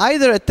is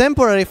either a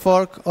temporary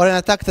fork or an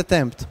attacked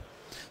attempt.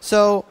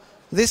 So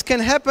this can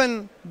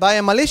happen by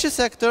a malicious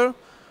actor,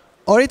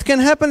 or it can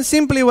happen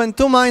simply when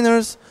two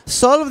miners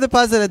solve the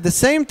puzzle at the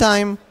same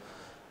time,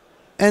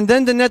 and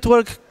then the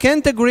network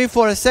can't agree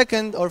for a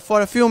second or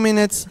for a few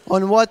minutes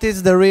on what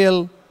is the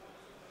real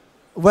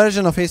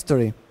version of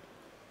history.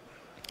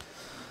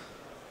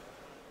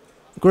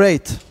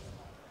 Great.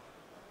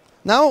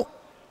 Now,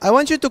 I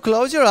want you to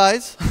close your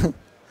eyes.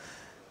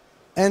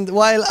 And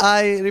while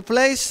I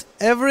replace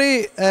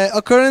every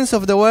occurrence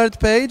of the word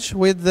page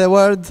with the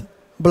word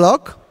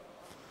block,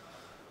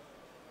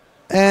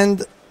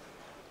 and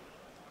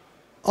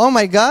oh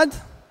my God,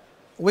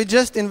 we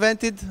just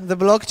invented the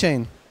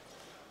blockchain.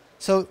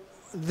 So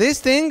this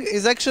thing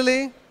is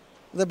actually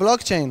the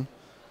blockchain.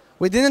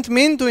 We didn't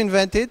mean to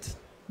invent it,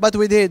 but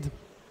we did.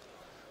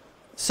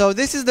 So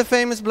this is the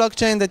famous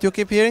blockchain that you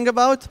keep hearing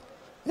about,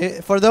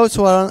 for those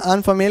who are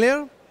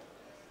unfamiliar.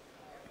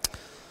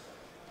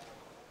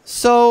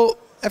 So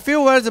a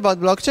few words about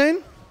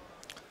blockchain.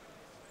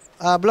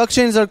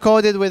 Blockchains are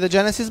coded with a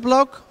genesis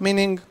block,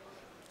 meaning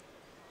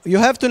you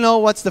have to know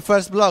what's the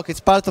first block. It's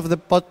part of the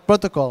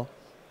protocol.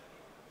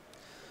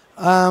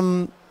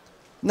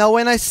 Now,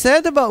 when I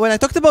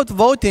talked about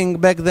voting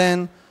back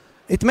then,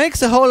 it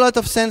makes a whole lot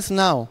of sense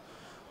now.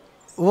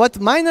 What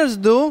miners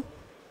do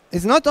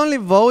is not only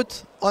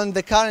vote on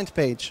the current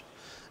page.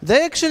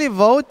 They actually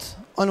vote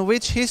on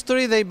which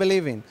history they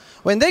believe in.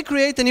 When they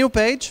create a new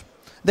page,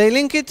 they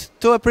link it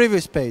to a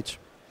previous page.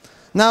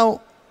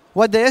 Now,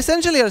 what they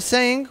essentially are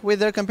saying with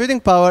their computing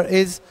power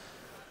is,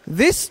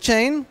 this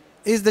chain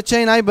is the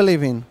chain I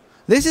believe in.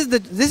 This is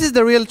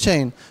the real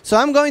chain. So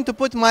I'm going to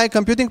put my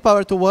computing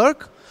power to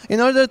work in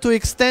order to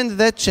extend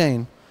that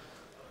chain.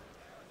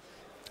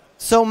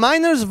 So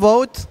miners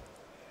vote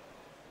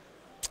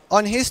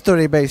on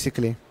history,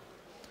 basically.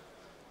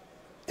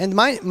 And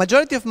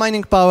majority of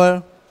mining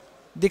power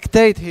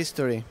dictate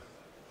history.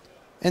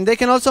 And they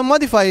can also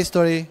modify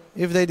history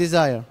if they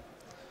desire.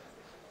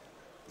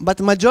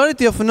 But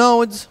majority of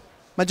nodes,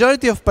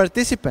 majority of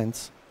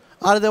participants,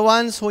 are the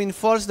ones who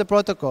enforce the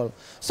protocol.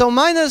 So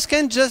miners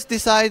can't just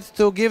decide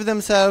to give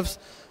themselves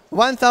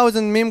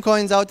 1,000 meme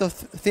coins out of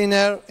thin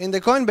air in the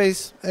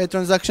Coinbase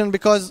transaction,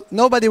 because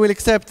nobody will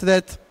accept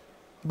that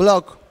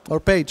block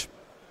or page.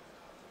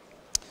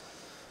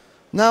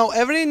 Now,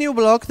 every new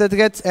block that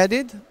gets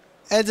added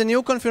adds a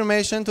new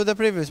confirmation to the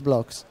previous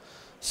blocks.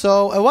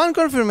 So a one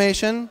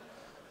confirmation,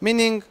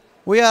 meaning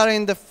we are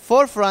in the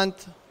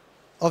forefront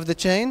of the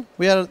chain,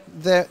 we are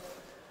the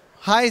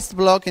highest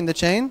block in the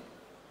chain,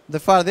 the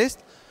farthest,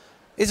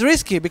 is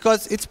risky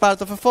because it's part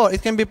of a fork.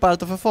 It can be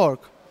part of a fork.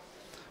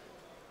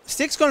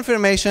 6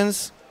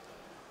 confirmations,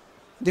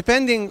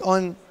 depending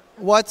on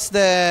what's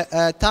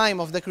the time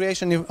of the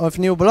creation of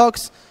new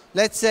blocks,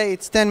 let's say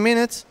it's 10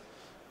 minutes,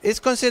 is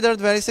considered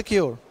very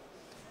secure.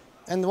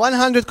 And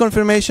 100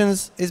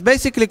 confirmations is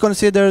basically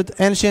considered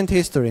ancient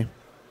history.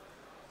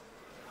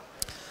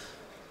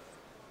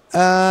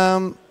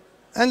 And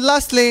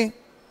lastly,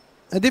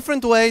 a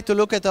different way to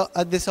look at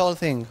this whole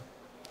thing.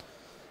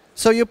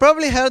 So you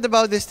probably heard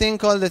about this thing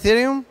called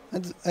Ethereum,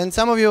 and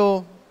some of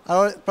you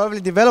are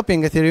probably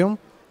developing Ethereum.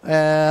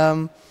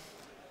 And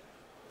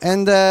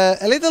a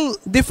little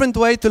different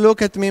way to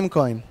look at meme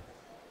coin.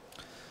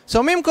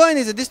 So meme coin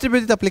is a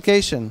distributed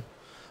application.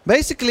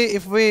 Basically,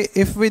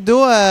 if we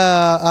do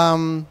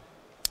an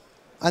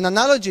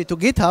analogy to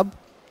GitHub,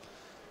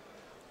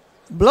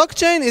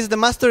 blockchain is the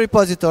master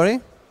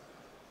repository,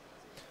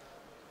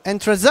 and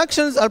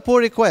transactions are pull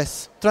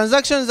requests.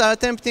 Transactions are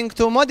attempting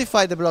to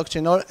modify the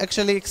blockchain or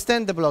actually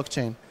extend the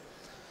blockchain.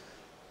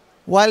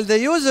 While the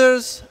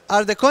users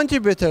are the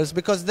contributors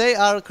because they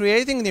are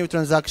creating new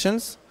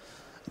transactions,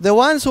 the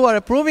ones who are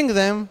approving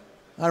them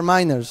are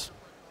miners.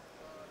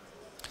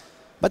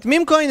 But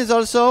meme coin is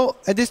also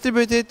a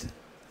distributed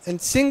and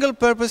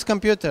single-purpose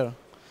computer.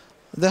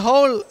 The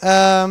whole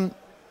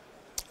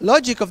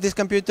logic of this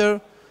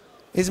computer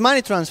is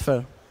money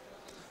transfer.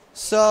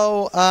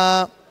 So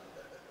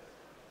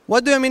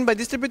what do I mean by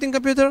distributing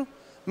computer?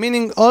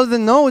 Meaning all the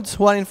nodes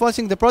who are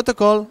enforcing the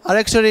protocol are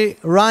actually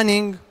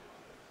running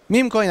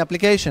meme coin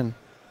application.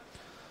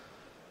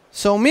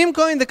 So meme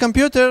coin, the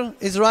computer,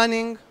 is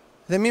running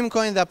the meme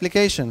coin, the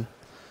application.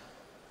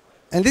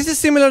 And this is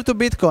similar to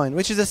Bitcoin,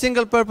 which is a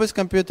single-purpose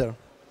computer.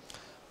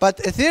 But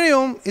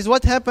Ethereum is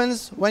what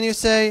happens when you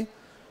say,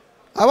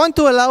 I want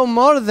to allow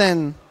more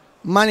than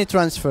money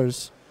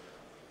transfers.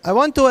 I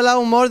want to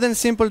allow more than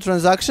simple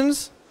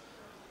transactions.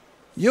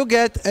 You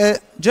get a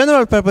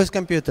general-purpose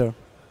computer.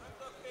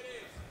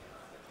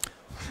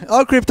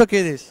 Or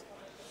CryptoKitties.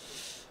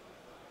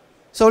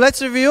 So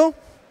let's review.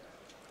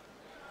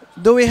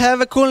 Do we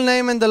have a cool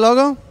name in the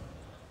logo?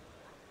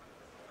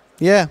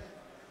 Yeah,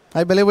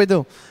 I believe we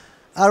do.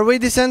 Are we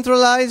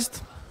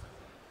decentralized?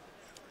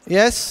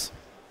 Yes.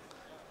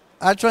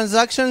 Are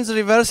transactions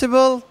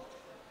reversible?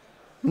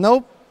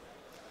 Nope.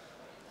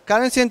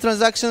 Currency and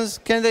transactions,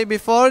 can they be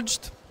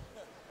forged?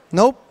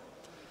 Nope.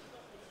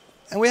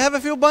 And we have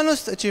a few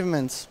bonus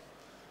achievements.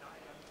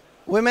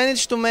 We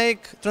managed to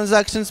make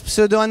transactions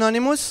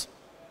pseudo-anonymous.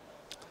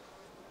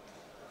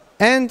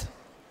 And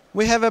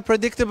we have a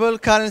predictable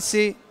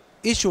currency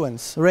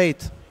issuance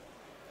rate.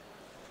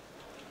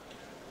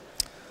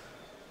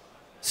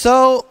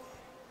 So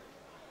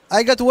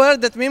I got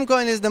word that meme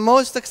coin is the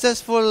most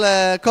successful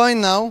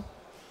coin now.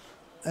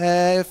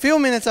 A few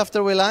minutes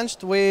after we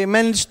launched, we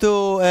managed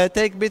to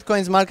take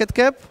Bitcoin's market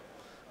cap.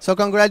 So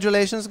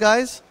congratulations,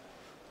 guys.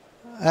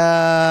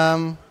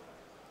 And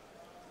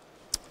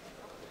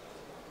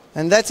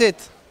that's it.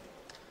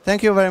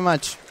 Thank you very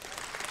much.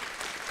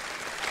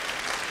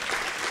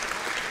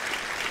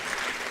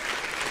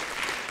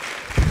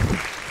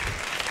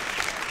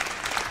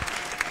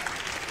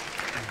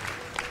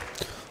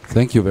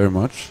 Thank you very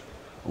much.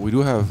 We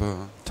do have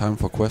time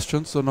for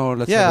questions, so now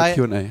let's have a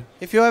Q&A.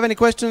 If you have any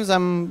questions,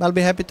 I'll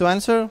be happy to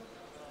answer.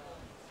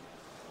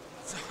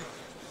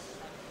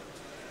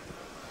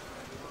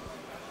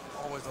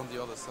 Always on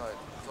the other side.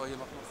 So hier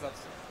noch Platz.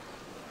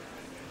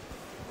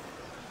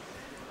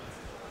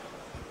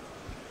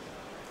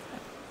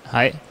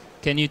 Hi.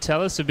 Can you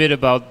tell us a bit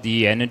about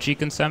the energy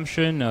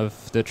consumption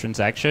of the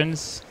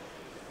transactions?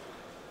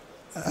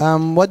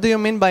 What do you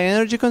mean by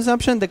energy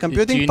consumption? The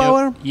computing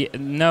power?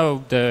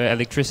 No, the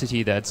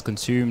electricity that's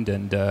consumed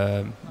and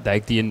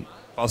like the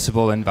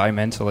possible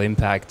environmental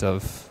impact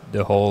of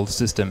the whole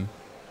system.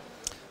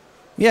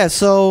 Yeah,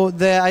 so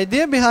the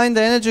idea behind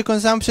the energy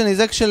consumption is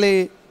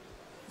actually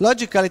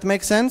logical. It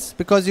makes sense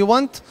because you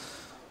want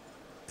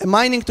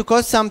mining to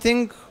cost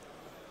something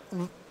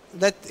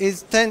that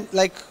is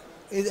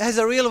it has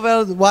a real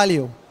world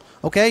value.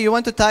 Okay, you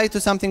want to tie it to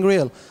something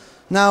real.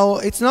 Now,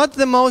 it's not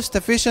the most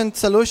efficient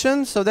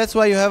solution, so that's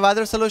why you have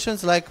other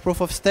solutions like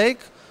proof of stake,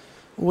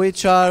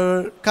 which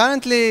are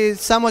currently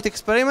somewhat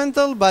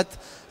experimental, but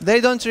they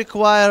don't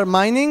require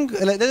mining.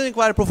 They don't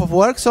require proof of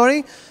work,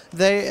 sorry.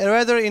 They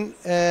rather,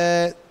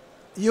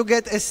 you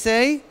get a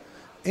say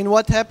in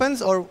what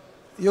happens, or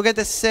you get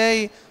a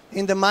say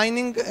in the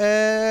mining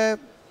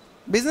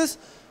business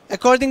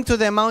according to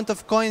the amount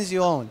of coins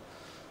you own.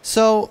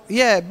 So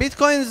yeah,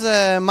 Bitcoin's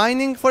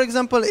mining, for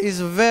example,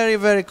 is very,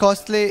 very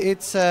costly.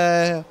 It's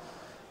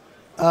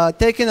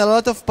taking a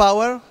lot of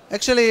power.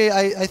 Actually,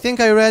 I think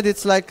I read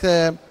it's like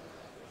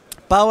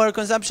power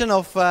consumption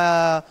of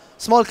a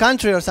small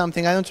country or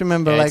something. I don't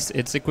remember. Yeah,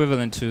 it's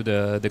equivalent to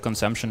the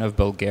consumption of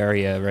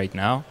Bulgaria right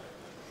now.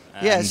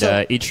 And yeah,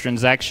 so each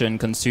transaction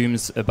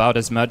consumes about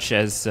as much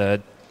as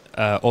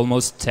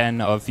almost 10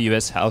 of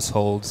US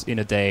households in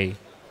a day.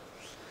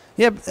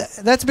 Yeah,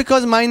 that's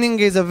because mining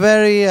is a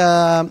very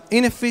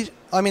inefficient.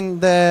 I mean,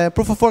 the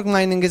proof of work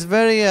mining is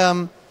very.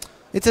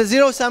 It's a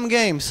zero-sum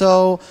game.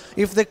 So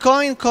if the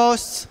coin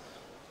costs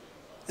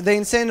the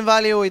insane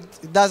value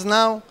it does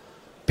now,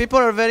 people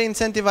are very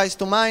incentivized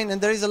to mine,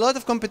 and there is a lot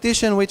of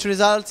competition, which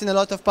results in a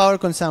lot of power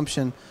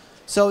consumption.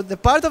 So the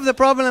part of the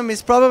problem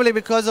is probably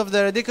because of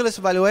the ridiculous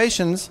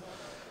valuations,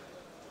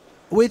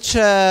 which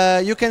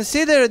you can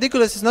see they're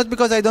ridiculous. It's not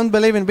because I don't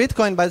believe in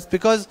Bitcoin, but it's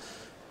because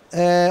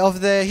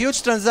of the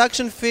huge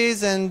transaction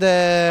fees and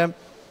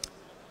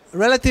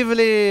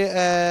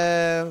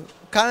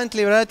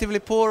currently relatively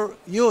poor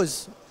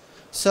use.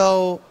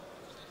 So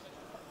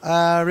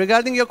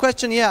regarding your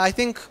question, yeah, I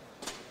think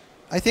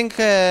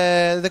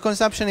the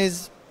consumption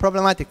is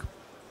problematic.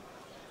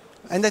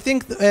 And I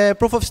think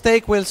proof of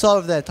stake will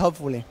solve that,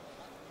 hopefully.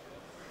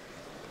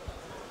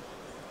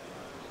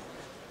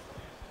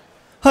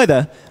 Hi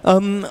there.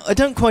 I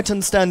don't quite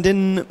understand,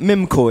 in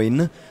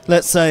Mimcoin,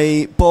 let's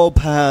say Bob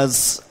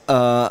has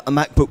a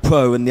MacBook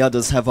Pro and the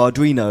others have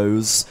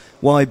Arduinos,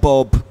 why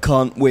Bob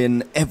can't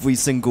win every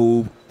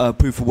single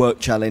proof of work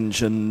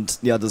challenge and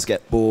the others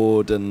get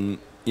bored and,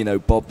 you know,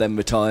 Bob then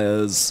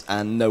retires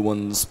and no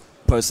one's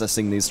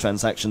processing these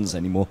transactions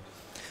anymore?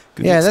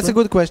 Yeah, that's a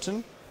good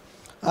question.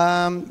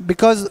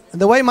 Because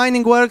the way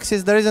mining works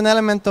is there is an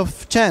element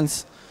of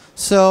chance.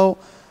 So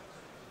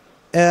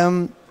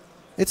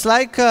it's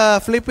like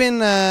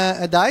flipping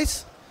a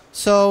dice.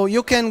 So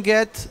you can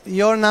get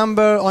your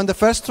number on the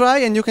first try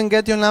and you can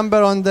get your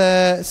number on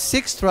the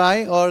 6th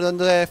try or on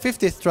the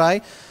 50th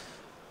try.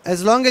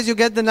 As long as you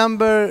get the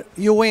number,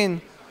 you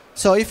win.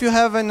 So if you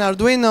have an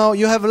Arduino,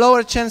 you have a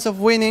lower chance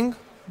of winning,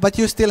 but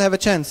you still have a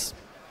chance.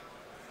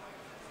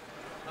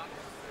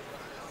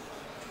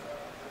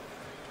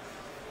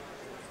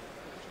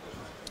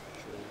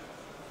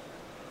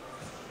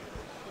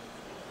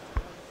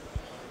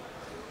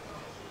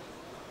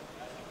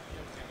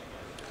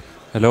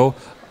 Hello.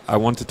 I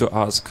wanted to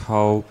ask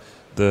how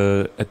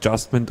the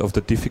adjustment of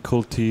the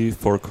difficulty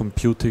for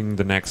computing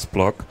the next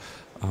block,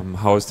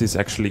 how is this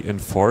actually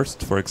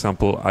enforced? For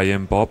example, I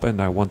am Bob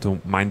and I want to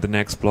mine the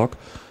next block.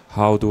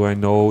 How do I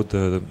know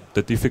the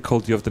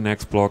difficulty of the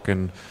next block,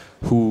 and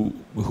who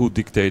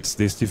dictates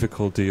this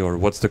difficulty, or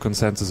what's the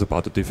consensus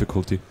about the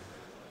difficulty?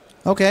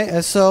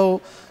 Okay,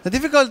 so the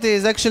difficulty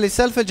is actually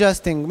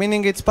self-adjusting,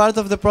 meaning it's part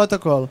of the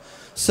protocol.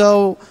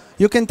 So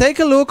you can take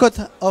a look at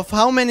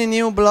how many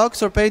new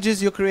blocks or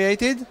pages you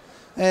created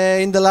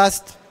in the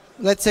last,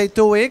 let's say,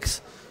 2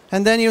 weeks,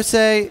 and then you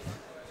say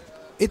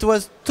it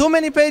was too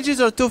many pages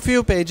or too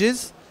few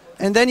pages,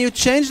 and then you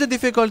change the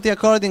difficulty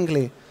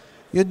accordingly.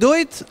 You do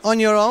it on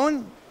your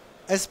own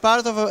as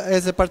part of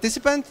as a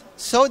participant,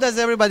 so does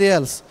everybody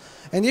else.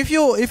 And if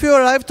you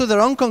arrive to the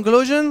wrong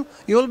conclusion,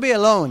 you will be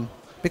alone,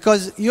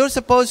 because you're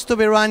supposed to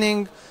be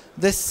running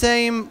the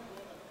same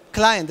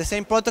client, the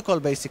same protocol,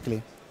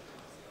 basically.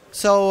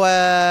 So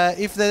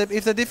if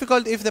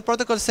the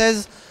protocol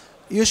says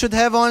you should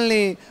have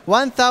only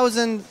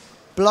 1,000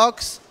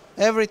 blocks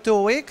every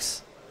 2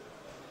 weeks,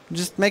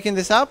 just making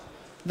this up,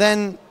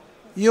 then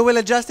you will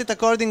adjust it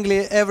accordingly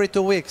every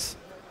 2 weeks.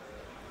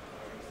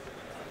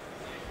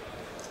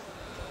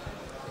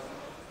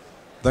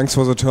 Thanks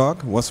for the talk.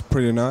 It was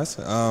pretty nice.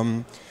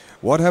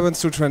 What happens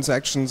to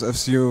transactions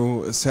if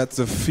you set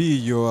the fee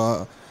you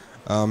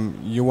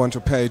want to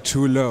pay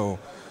too low?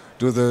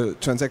 Do the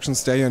transactions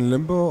stay in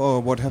limbo, or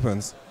what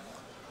happens?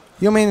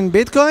 You mean in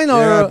Bitcoin, or?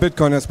 Yeah,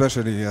 Bitcoin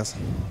especially, yes.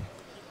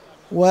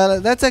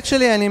 Well, that's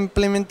actually an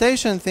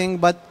implementation thing,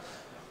 but,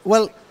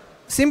 well,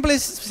 simply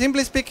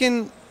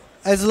speaking,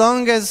 as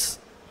long as,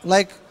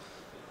 like,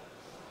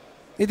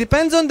 it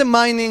depends on the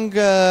mining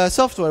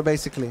software,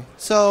 basically.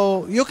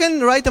 So you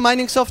can write a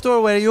mining software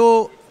where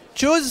you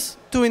choose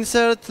to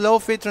insert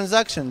low-fee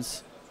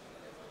transactions.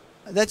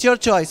 That's your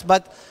choice.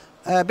 But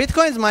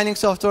Bitcoin's mining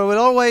software will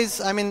always,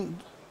 I mean,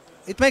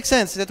 it makes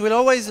sense that we'll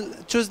always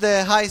choose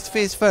the highest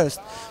fees first.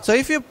 So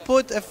if you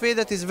put a fee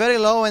that is very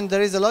low and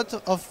there is a lot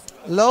of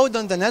load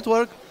on the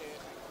network,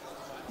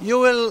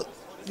 your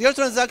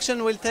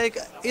transaction will take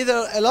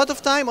either a lot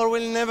of time or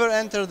will never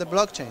enter the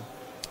blockchain.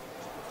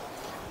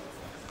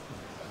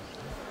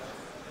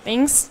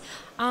 Thanks.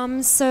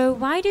 So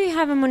why do you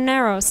have a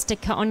Monero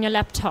sticker on your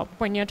laptop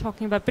when you're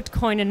talking about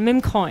Bitcoin and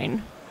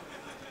Memcoin?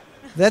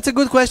 That's a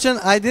good question.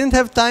 I didn't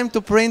have time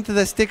to print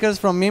the stickers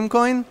from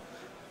Memcoin.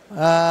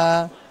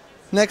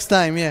 Next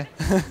time, yeah.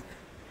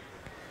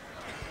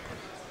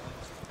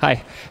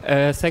 Hi.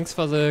 Thanks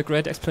for the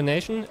great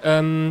explanation.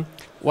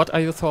 What are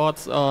your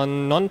thoughts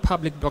on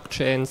non-public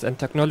blockchains and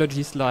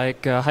technologies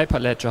like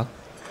Hyperledger?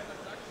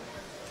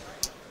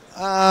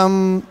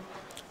 I'm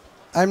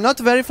not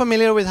very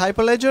familiar with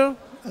Hyperledger,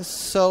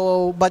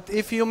 but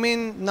if you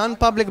mean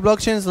non-public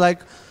blockchains, like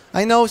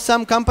I know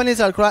some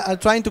companies are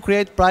trying to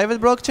create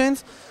private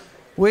blockchains,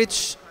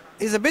 which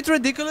is a bit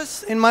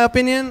ridiculous in my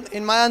opinion,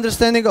 in my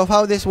understanding of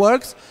how this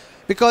works,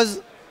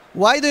 because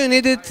why do you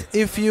need it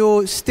if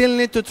you still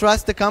need to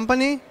trust the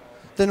company?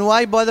 Then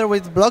why bother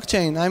with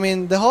blockchain? I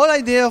mean, the whole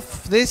idea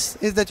of this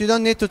is that you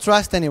don't need to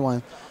trust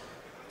anyone.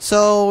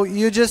 So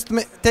you just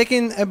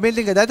building a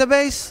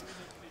database,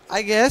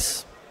 I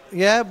guess.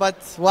 Yeah, but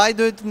why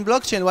do it in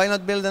blockchain? Why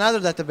not build another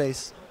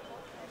database?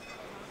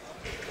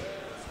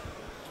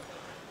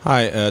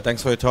 Hi,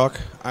 thanks for your talk.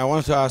 I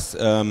wanted to ask,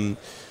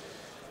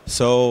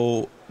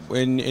 so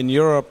in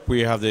Europe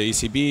we have the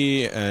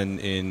ECB, and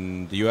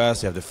in the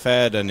US you have the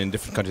Fed, and in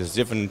different countries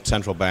different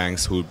central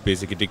banks who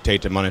basically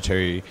dictate the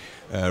monetary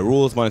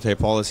rules, monetary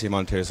policy,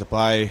 monetary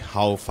supply,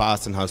 how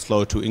fast and how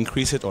slow to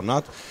increase it or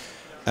not.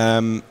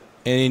 And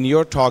in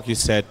your talk you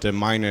said the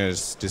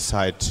miners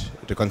decide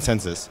the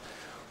consensus,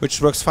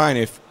 which works fine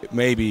if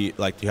maybe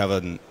like you have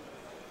a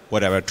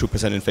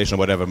 2% inflation or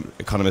whatever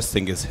economists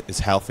think is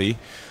healthy.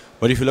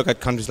 But if you look at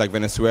countries like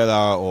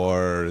Venezuela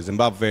or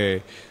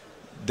Zimbabwe,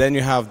 then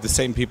you have the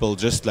same people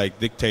just like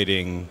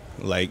dictating,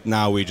 like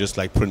now we just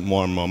like print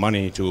more and more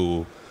money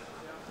to,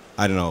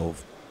 I don't know,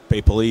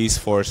 pay police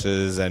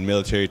forces and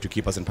military to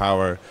keep us in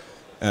power.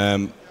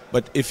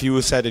 But if you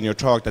said in your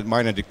talk that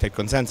miners dictate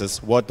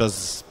consensus, what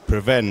does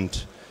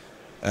prevent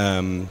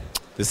the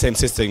same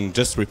system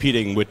just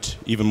repeating with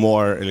even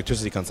more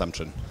electricity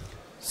consumption?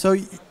 So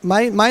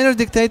miners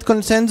dictate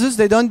consensus,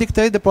 they don't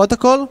dictate the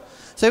protocol.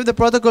 So if the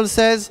protocol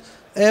says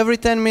every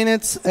 10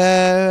 minutes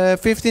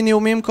 50 new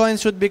meme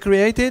coins should be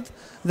created,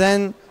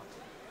 then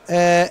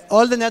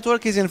all the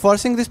network is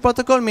enforcing this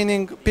protocol,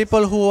 meaning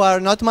people who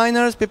are not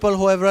miners, people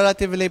who have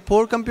relatively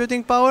poor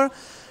computing power,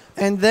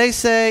 and they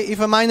say if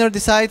a miner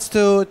decides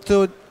to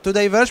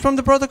diverge from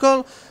the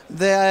protocol,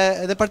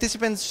 the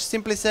participants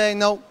simply say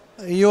no,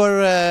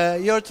 your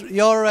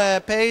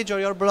page or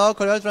your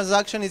block or your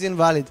transaction is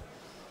invalid.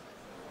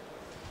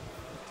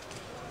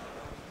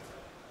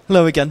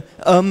 Hello again.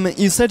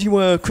 You said you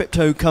were a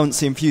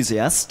cryptocurrency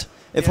enthusiast.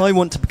 If I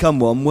want to become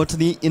one, what are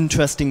the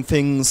interesting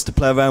things to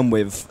play around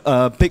with?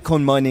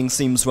 Bitcoin mining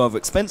seems rather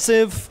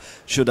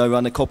expensive. Should I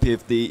run a copy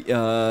of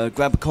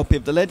grab a copy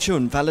of the ledger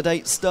and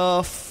validate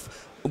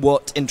stuff?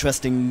 what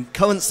interesting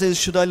currencies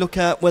should I look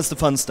at? Where's the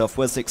fun stuff?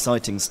 Where's the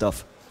exciting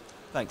stuff?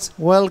 Thanks.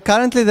 Well,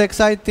 currently the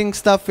exciting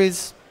stuff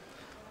is,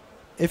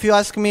 if you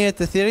ask me, at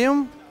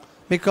Ethereum,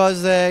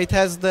 because it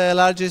has the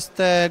largest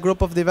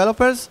group of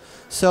developers.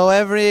 So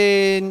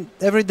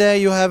every day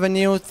you have a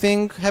new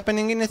thing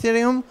happening in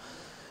Ethereum.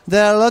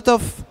 There are a lot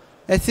of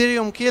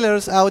Ethereum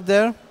killers out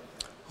there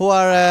who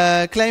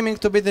are claiming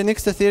to be the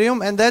next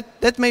Ethereum, and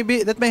that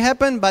may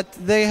happen, but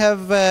they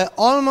have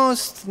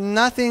almost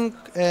nothing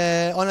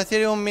on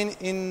Ethereum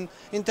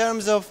in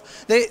terms of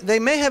they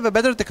may have a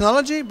better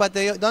technology, but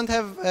they don't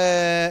have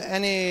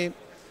any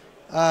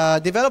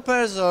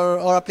developers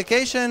or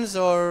applications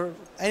or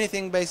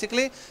anything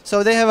basically.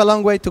 So they have a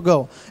long way to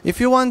go. If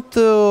you want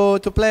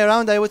to play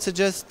around, I would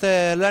suggest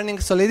learning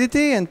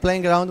Solidity and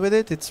playing around with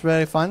it. It's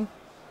very fun.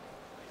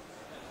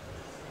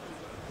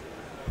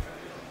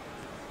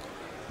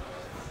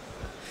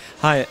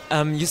 Hi,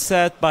 you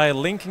said by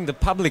linking the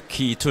public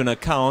key to an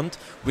account,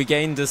 we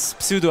gain this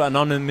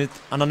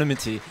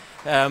pseudo-anonymity.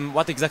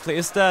 What exactly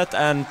is that,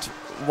 and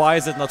why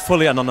is it not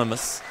fully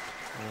anonymous?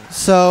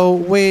 So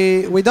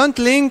we don't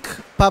link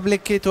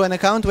public key to an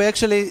account. We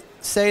actually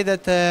say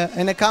that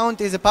an account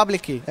is a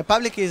public key. A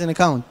public key is an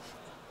account.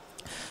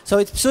 So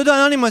it's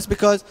pseudo-anonymous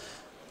because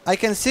I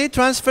can see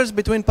transfers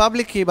between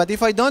public key, but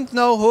if I don't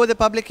know who the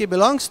public key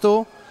belongs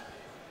to,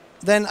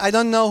 then I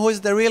don't know who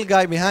is the real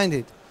guy behind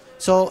it.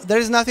 So there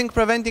is nothing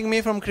preventing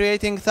me from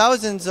creating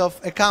thousands of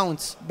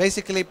accounts,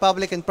 basically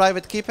public and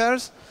private key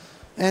pairs,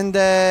 and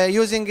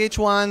using each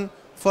one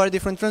for a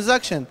different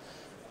transaction.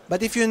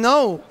 But if you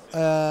know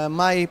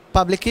my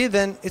public key,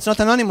 then it's not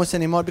anonymous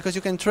anymore because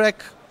you can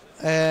track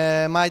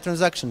my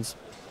transactions.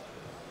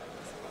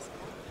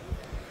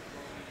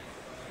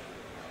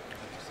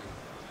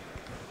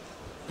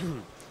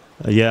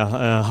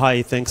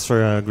 Hi, thanks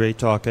for a great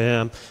talk.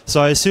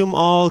 So I assume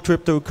all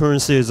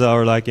cryptocurrencies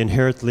are like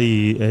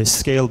inherently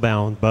scale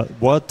bound, but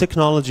what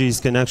technologies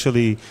can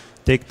actually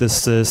take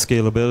this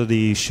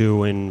scalability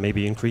issue and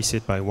maybe increase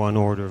it by 1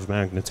 order of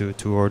magnitude,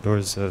 2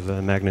 orders of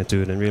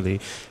magnitude, and really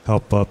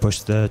help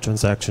push the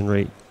transaction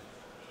rate?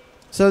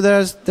 So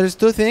there's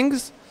two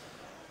things.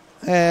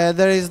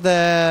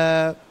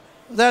 There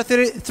are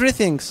three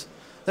things.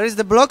 There is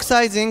the block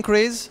size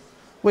increase,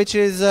 which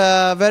is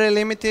very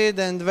limited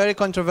and very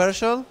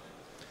controversial.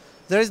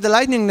 There is the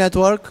Lightning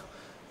Network,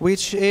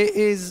 which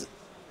is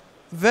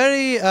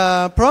very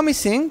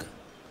promising,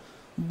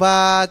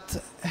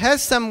 but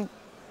has some,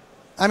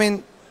 I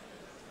mean,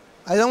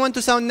 I don't want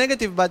to sound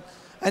negative,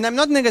 and I'm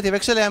not negative,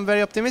 actually I'm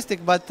very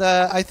optimistic, but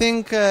I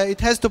think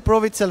it has to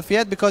prove itself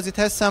yet because it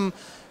has some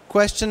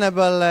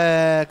questionable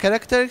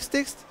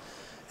characteristics.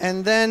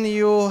 And then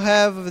you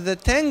have the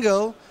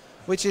Tangle,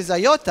 which is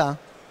IOTA,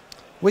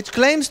 which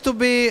claims to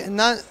be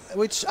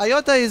which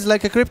IOTA is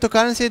like a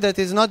cryptocurrency that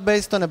is not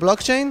based on a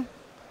blockchain.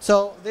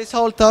 So this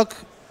whole talk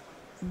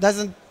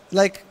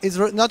is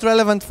not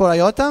relevant for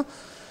IOTA.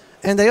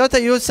 And IOTA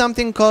used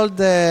something called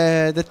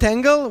the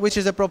Tangle, which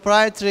is a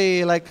proprietary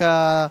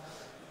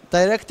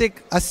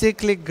dialectic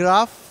acyclic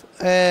graph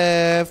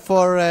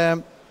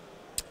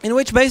in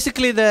which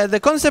basically the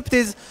concept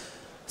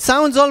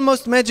sounds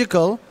almost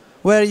magical,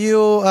 where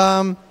you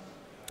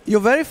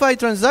verify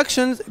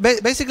transactions.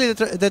 Basically,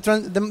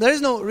 there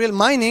is no real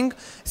mining.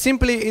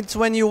 Simply, it's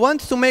when you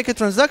want to make a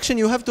transaction,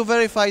 you have to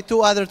verify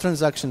 2 other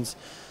transactions.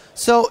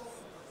 So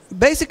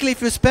basically,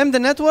 if you spam the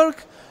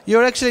network,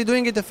 you're actually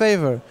doing it a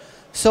favor.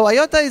 So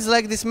IOTA is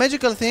like this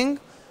magical thing,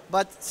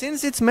 but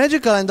since it's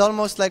magical and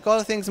almost like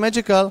all things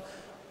magical,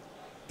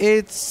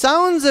 it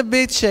sounds a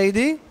bit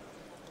shady.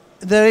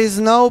 There is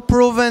no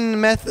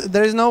proven method.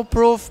 There is no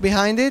proof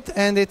behind it,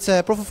 and it's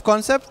a proof of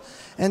concept.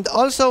 And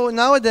also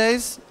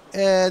nowadays,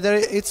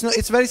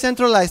 it's very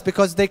centralized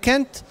because they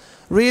can't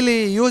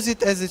really use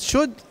it as it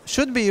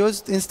should be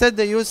used. Instead,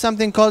 they use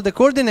something called the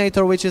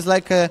coordinator, which is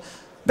like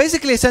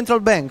basically a central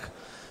bank.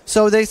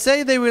 So they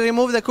say they will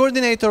remove the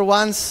coordinator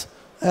once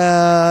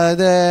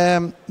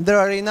there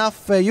are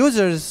enough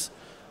users,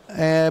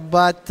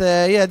 but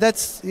yeah,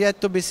 that's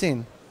yet to be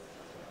seen.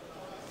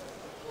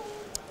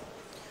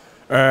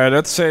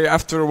 Let's say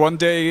after 1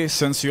 day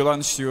since you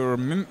launched your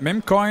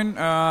meme coin,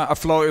 a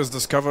flaw is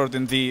discovered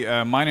in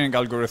the mining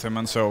algorithm,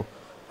 and so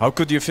how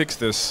could you fix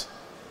this?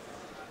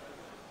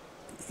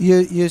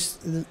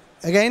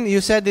 Again,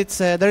 you said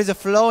there is a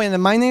flaw in the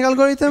mining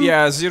algorithm?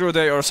 Yeah, 0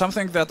 day or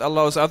something that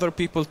allows other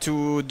people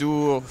to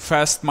do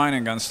fast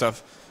mining and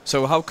stuff.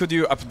 So how could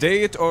you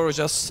update or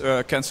just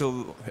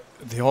cancel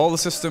the whole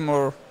system?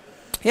 Or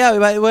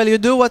yeah, well, you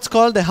do what's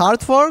called a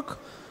hard fork.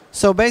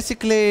 So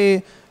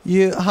basically,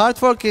 hard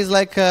fork is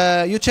like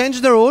you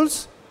change the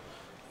rules,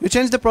 you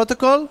change the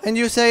protocol, and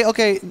you say,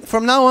 okay,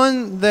 from now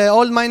on, the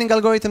old mining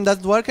algorithm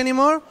doesn't work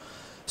anymore.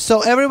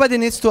 So everybody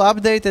needs to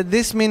update at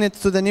this minute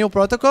to the new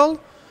protocol.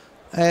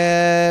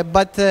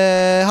 But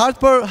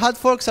hard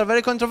forks are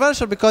very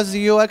controversial because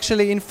you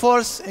actually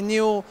enforce a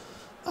new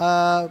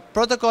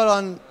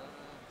protocol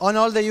on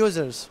all the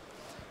users.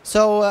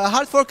 So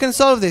hard fork can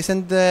solve this,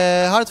 and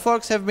hard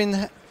forks have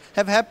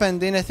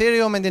happened in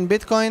Ethereum and in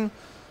Bitcoin.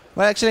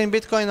 Well, actually in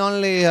Bitcoin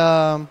only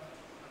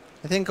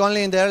I think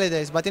only in the early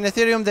days. But in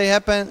Ethereum,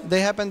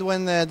 they happened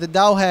when the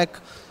DAO hack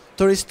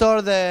to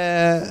restore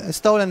the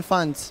stolen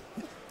funds.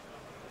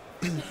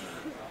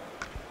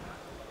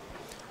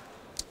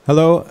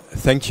 Hello,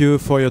 thank you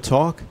for your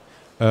talk.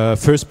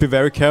 First, be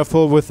very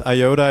careful with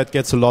IOTA. It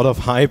gets a lot of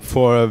hype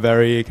for a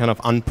very kind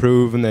of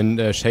unproven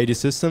and shady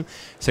system.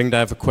 Second, I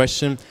have a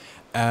question.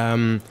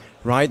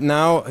 Right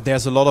now,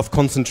 there's a lot of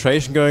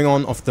concentration going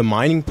on of the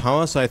mining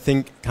power. So I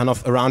think kind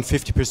of around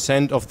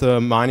 50% of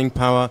the mining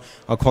power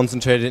are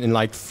concentrated in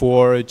like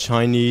 4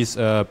 Chinese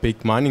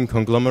big mining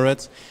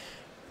conglomerates.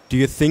 Do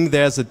you think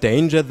there's a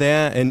danger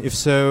there? And if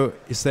so,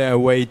 is there a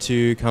way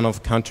to kind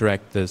of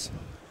counteract this?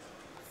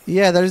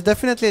 Yeah, there is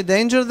definitely a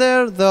danger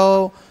there,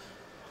 though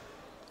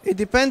it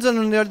depends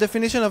on your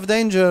definition of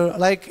danger.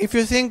 Like, if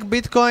you think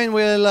Bitcoin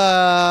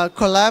will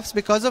collapse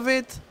because of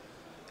it,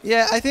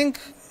 yeah, I think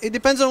it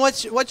depends on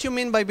what you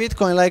mean by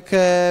Bitcoin. Like,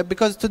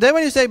 because today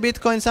when you say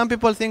Bitcoin, some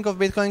people think of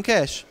Bitcoin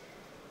Cash.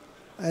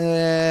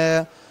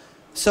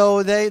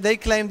 So they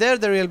claim they're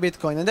the real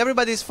Bitcoin. And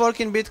everybody's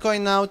forking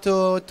Bitcoin now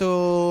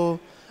to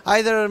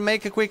either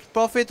make a quick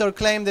profit or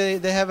claim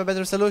they have a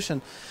better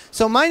solution.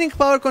 So mining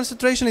power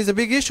concentration is a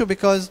big issue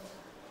because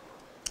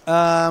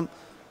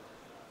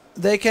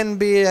they can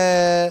be,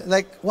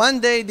 like, one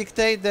day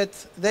dictate that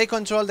they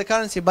control the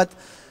currency. But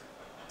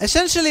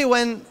essentially,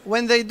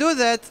 when they do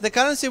that, the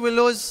currency will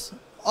lose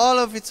all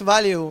of its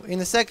value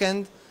in a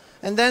second,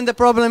 and then the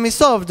problem is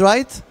solved,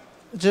 right?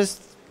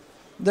 Just,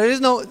 there is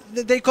no,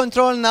 they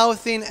control now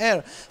thin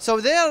air. So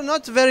they are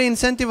not very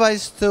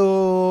incentivized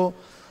to,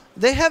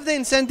 they have the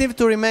incentive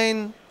to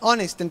remain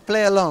honest and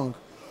play along.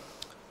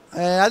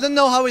 I don't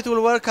know how it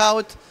will work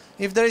out.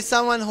 If there is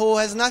someone who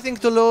has nothing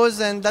to lose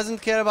and doesn't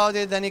care about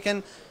it, then he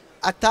can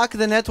attack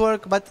the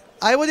network. But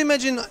I would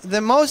imagine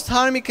the most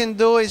harm he can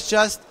do is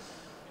just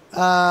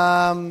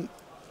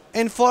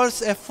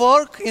enforce a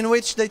fork in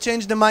which they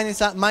change the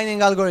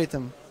mining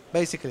algorithm,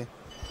 basically.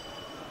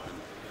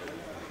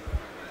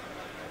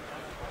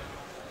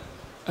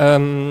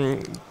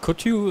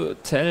 Could you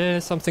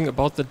tell something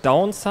about the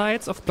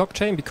downsides of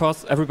blockchain?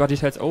 Because everybody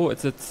tells, oh,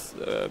 it's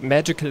a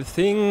magical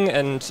thing,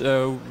 and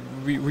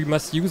we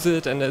must use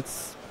it, and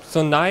it's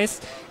so nice.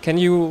 Can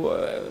you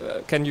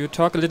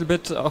talk a little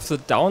bit of the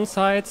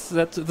downsides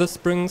that this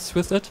brings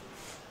with it?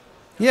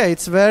 Yeah,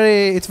 it's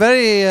very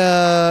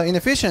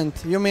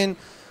inefficient. You mean,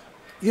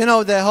 you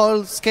know, the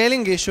whole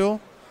scaling issue.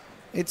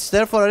 It's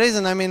there for a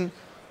reason. I mean,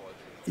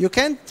 you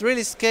can't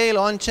really scale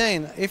on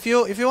chain. If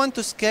you want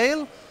to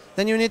scale,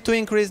 then you need to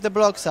increase the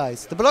block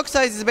size. The block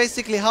size is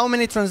basically how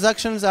many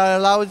transactions are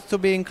allowed to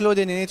be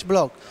included in each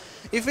block.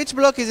 If each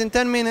block is in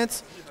 10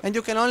 minutes and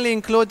you can only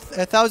include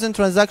 1,000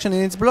 transactions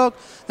in each block,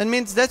 that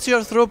means that's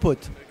your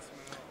throughput.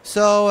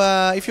 So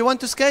if you want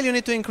to scale, you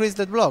need to increase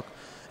that block.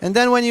 And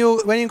then when you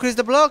increase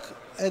the block,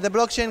 the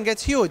blockchain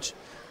gets huge.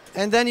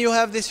 And then you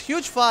have this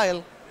huge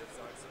file,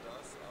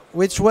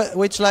 which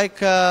like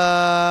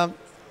the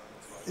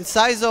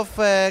size of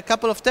a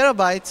couple of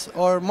terabytes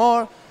or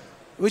more,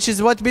 which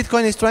is what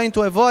Bitcoin is trying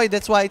to avoid.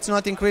 That's why it's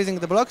not increasing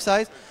the block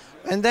size.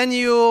 And then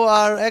you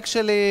are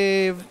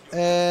actually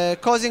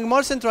causing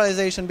more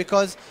centralization,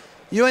 because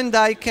you and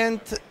I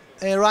can't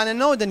run a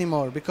node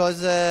anymore,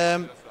 because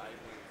the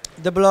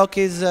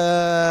blockchain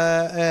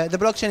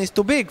is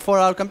too big for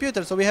our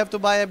computer. So we have to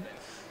buy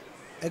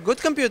a good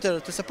computer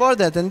to support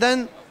that. And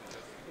then,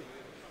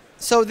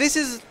 so this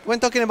is when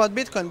talking about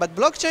Bitcoin. But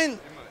blockchain,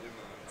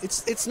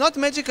 it's not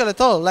magical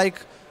at all.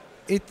 Like,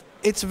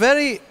 it's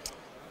very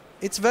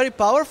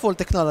powerful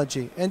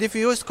technology, and if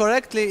you use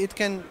correctly, it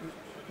can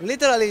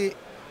literally,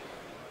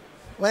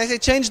 when I say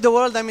change the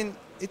world, I mean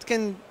it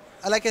can.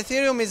 Like,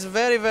 Ethereum is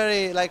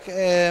very like,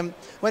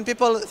 when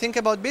people think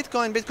about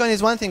Bitcoin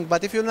is one thing,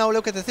 but if you now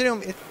look at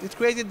Ethereum, it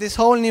created this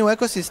whole new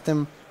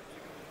ecosystem.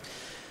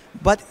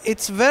 But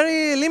it's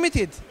very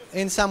limited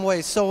in some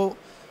ways. So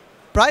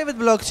private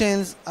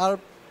blockchains are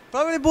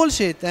probably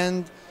bullshit,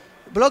 and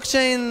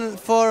blockchain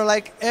for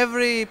like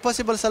every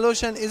possible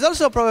solution is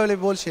also probably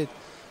bullshit.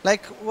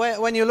 Like,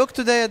 when you look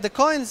today at the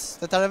coins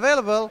that are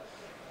available,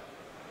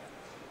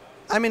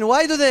 I mean,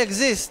 why do they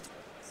exist?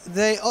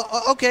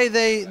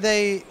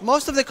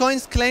 Most of the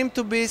coins claim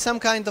to be some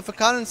kind of a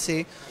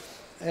currency,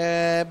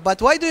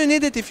 but why do you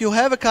need it if you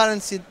have a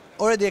currency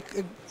already,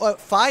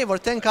 5 or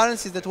 10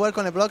 currencies that work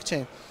on a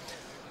blockchain?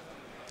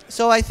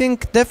 So I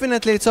think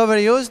definitely it's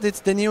overused.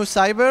 It's the new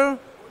cyber,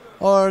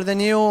 or the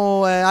new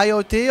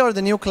IoT, or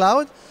the new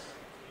cloud.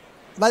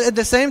 But at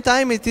the same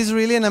time, it is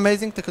really an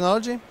amazing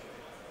technology.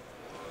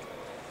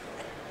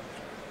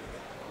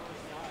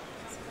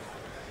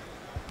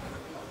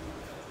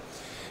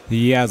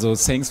 Yeah, so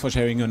thanks for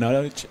sharing your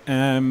knowledge.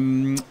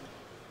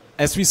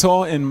 As we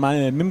saw in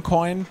my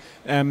meme-coin,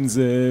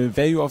 the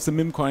value of the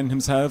meme-coin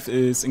himself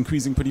is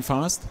increasing pretty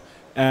fast.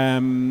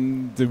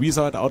 The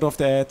result out of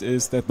that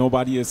is that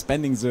nobody is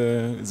spending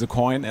the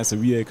coin as a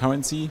real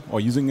currency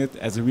or using it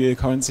as a real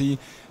currency.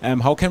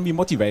 How can we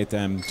motivate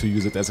them to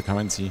use it as a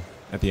currency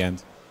at the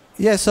end?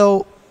 Yeah,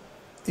 so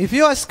if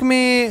you ask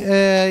me,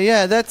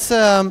 yeah, that's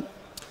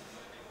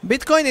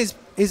Bitcoin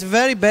is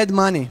very bad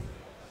money.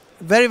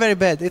 very, very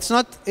bad. It's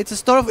not. It's a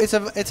store of. It's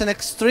an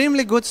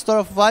extremely good store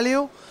of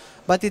value,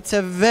 but it's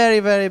a very,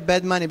 very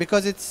bad money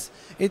because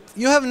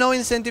you have no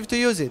incentive to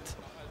use it,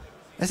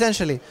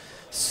 essentially.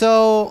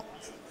 So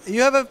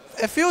you have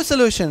a few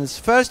solutions.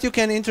 First, you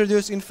can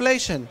introduce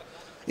inflation.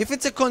 If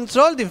it's a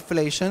controlled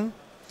inflation,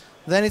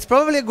 then it's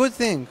probably a good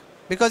thing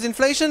because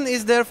inflation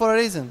is there for a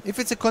reason. If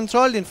it's a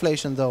controlled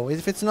inflation, though,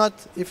 if it's not,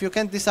 if you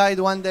can't decide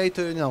one day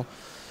to,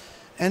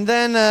 and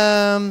then,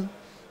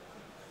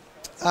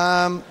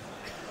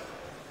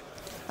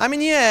 I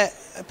mean, yeah,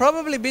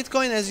 probably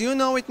Bitcoin, as you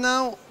know it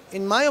now,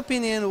 in my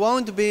opinion,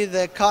 won't be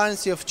the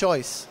currency of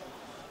choice.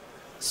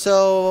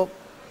 So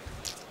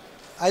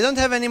I don't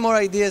have any more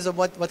ideas of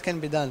what can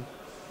be done.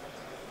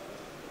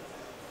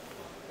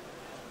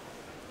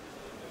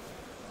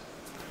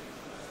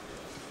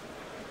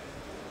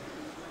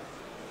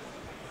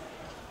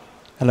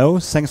 Hello,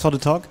 thanks for the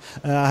talk.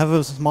 I have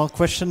a small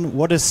question.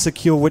 What is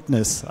secure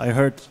witness? I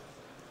heard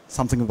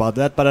something about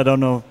that, but I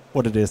don't know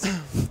what it is.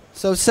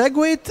 So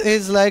SegWit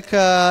is like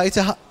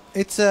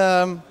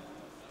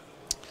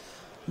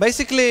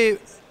basically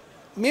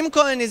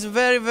Memecoin is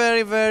very,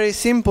 very, very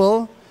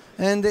simple,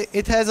 and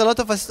it has a lot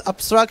of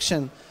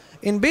abstraction.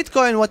 In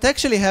Bitcoin, what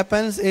actually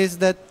happens is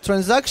that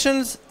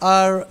transactions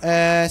are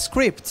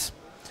scripts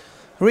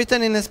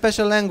written in a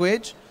special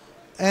language,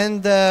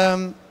 and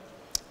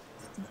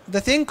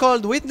the thing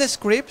called witness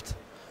script,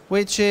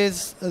 which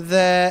is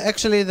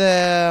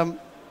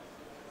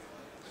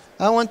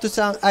I want to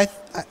sound.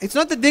 It's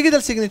not the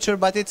digital signature,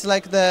 but it's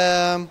like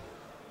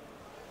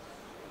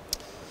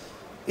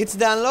it's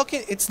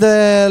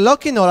the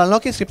lock-in or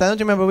unlocking script. I don't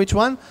remember which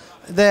one.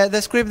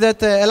 The script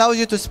that allows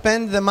you to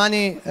spend the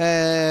money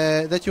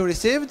that you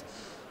received.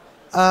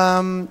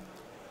 They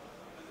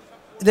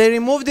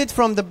removed it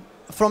from the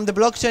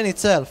blockchain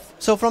itself.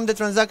 So from the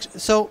transaction.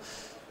 So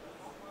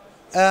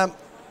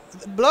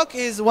block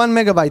is 1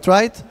 megabyte,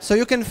 right? So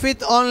you can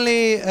fit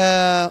only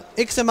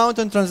X amount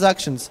on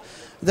transactions.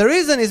 The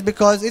reason is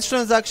because each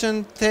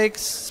transaction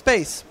takes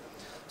space.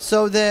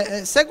 So the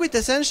SegWit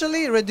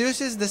essentially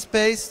reduces the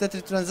space that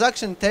the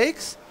transaction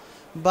takes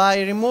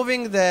by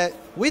removing the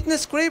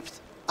witness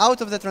script out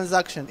of the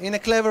transaction in a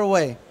clever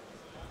way.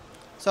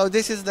 So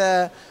this is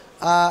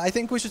I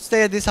think we should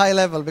stay at this high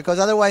level because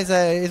otherwise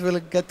it will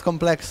get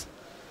complex.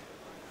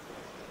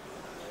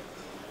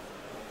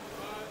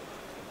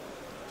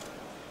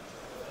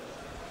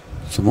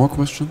 Some more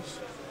questions?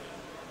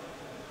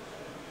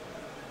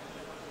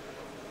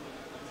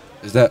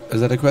 Is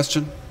that a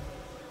question?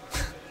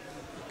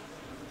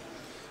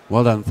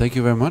 Well done. Thank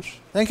you very much.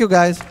 Thank you,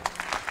 guys.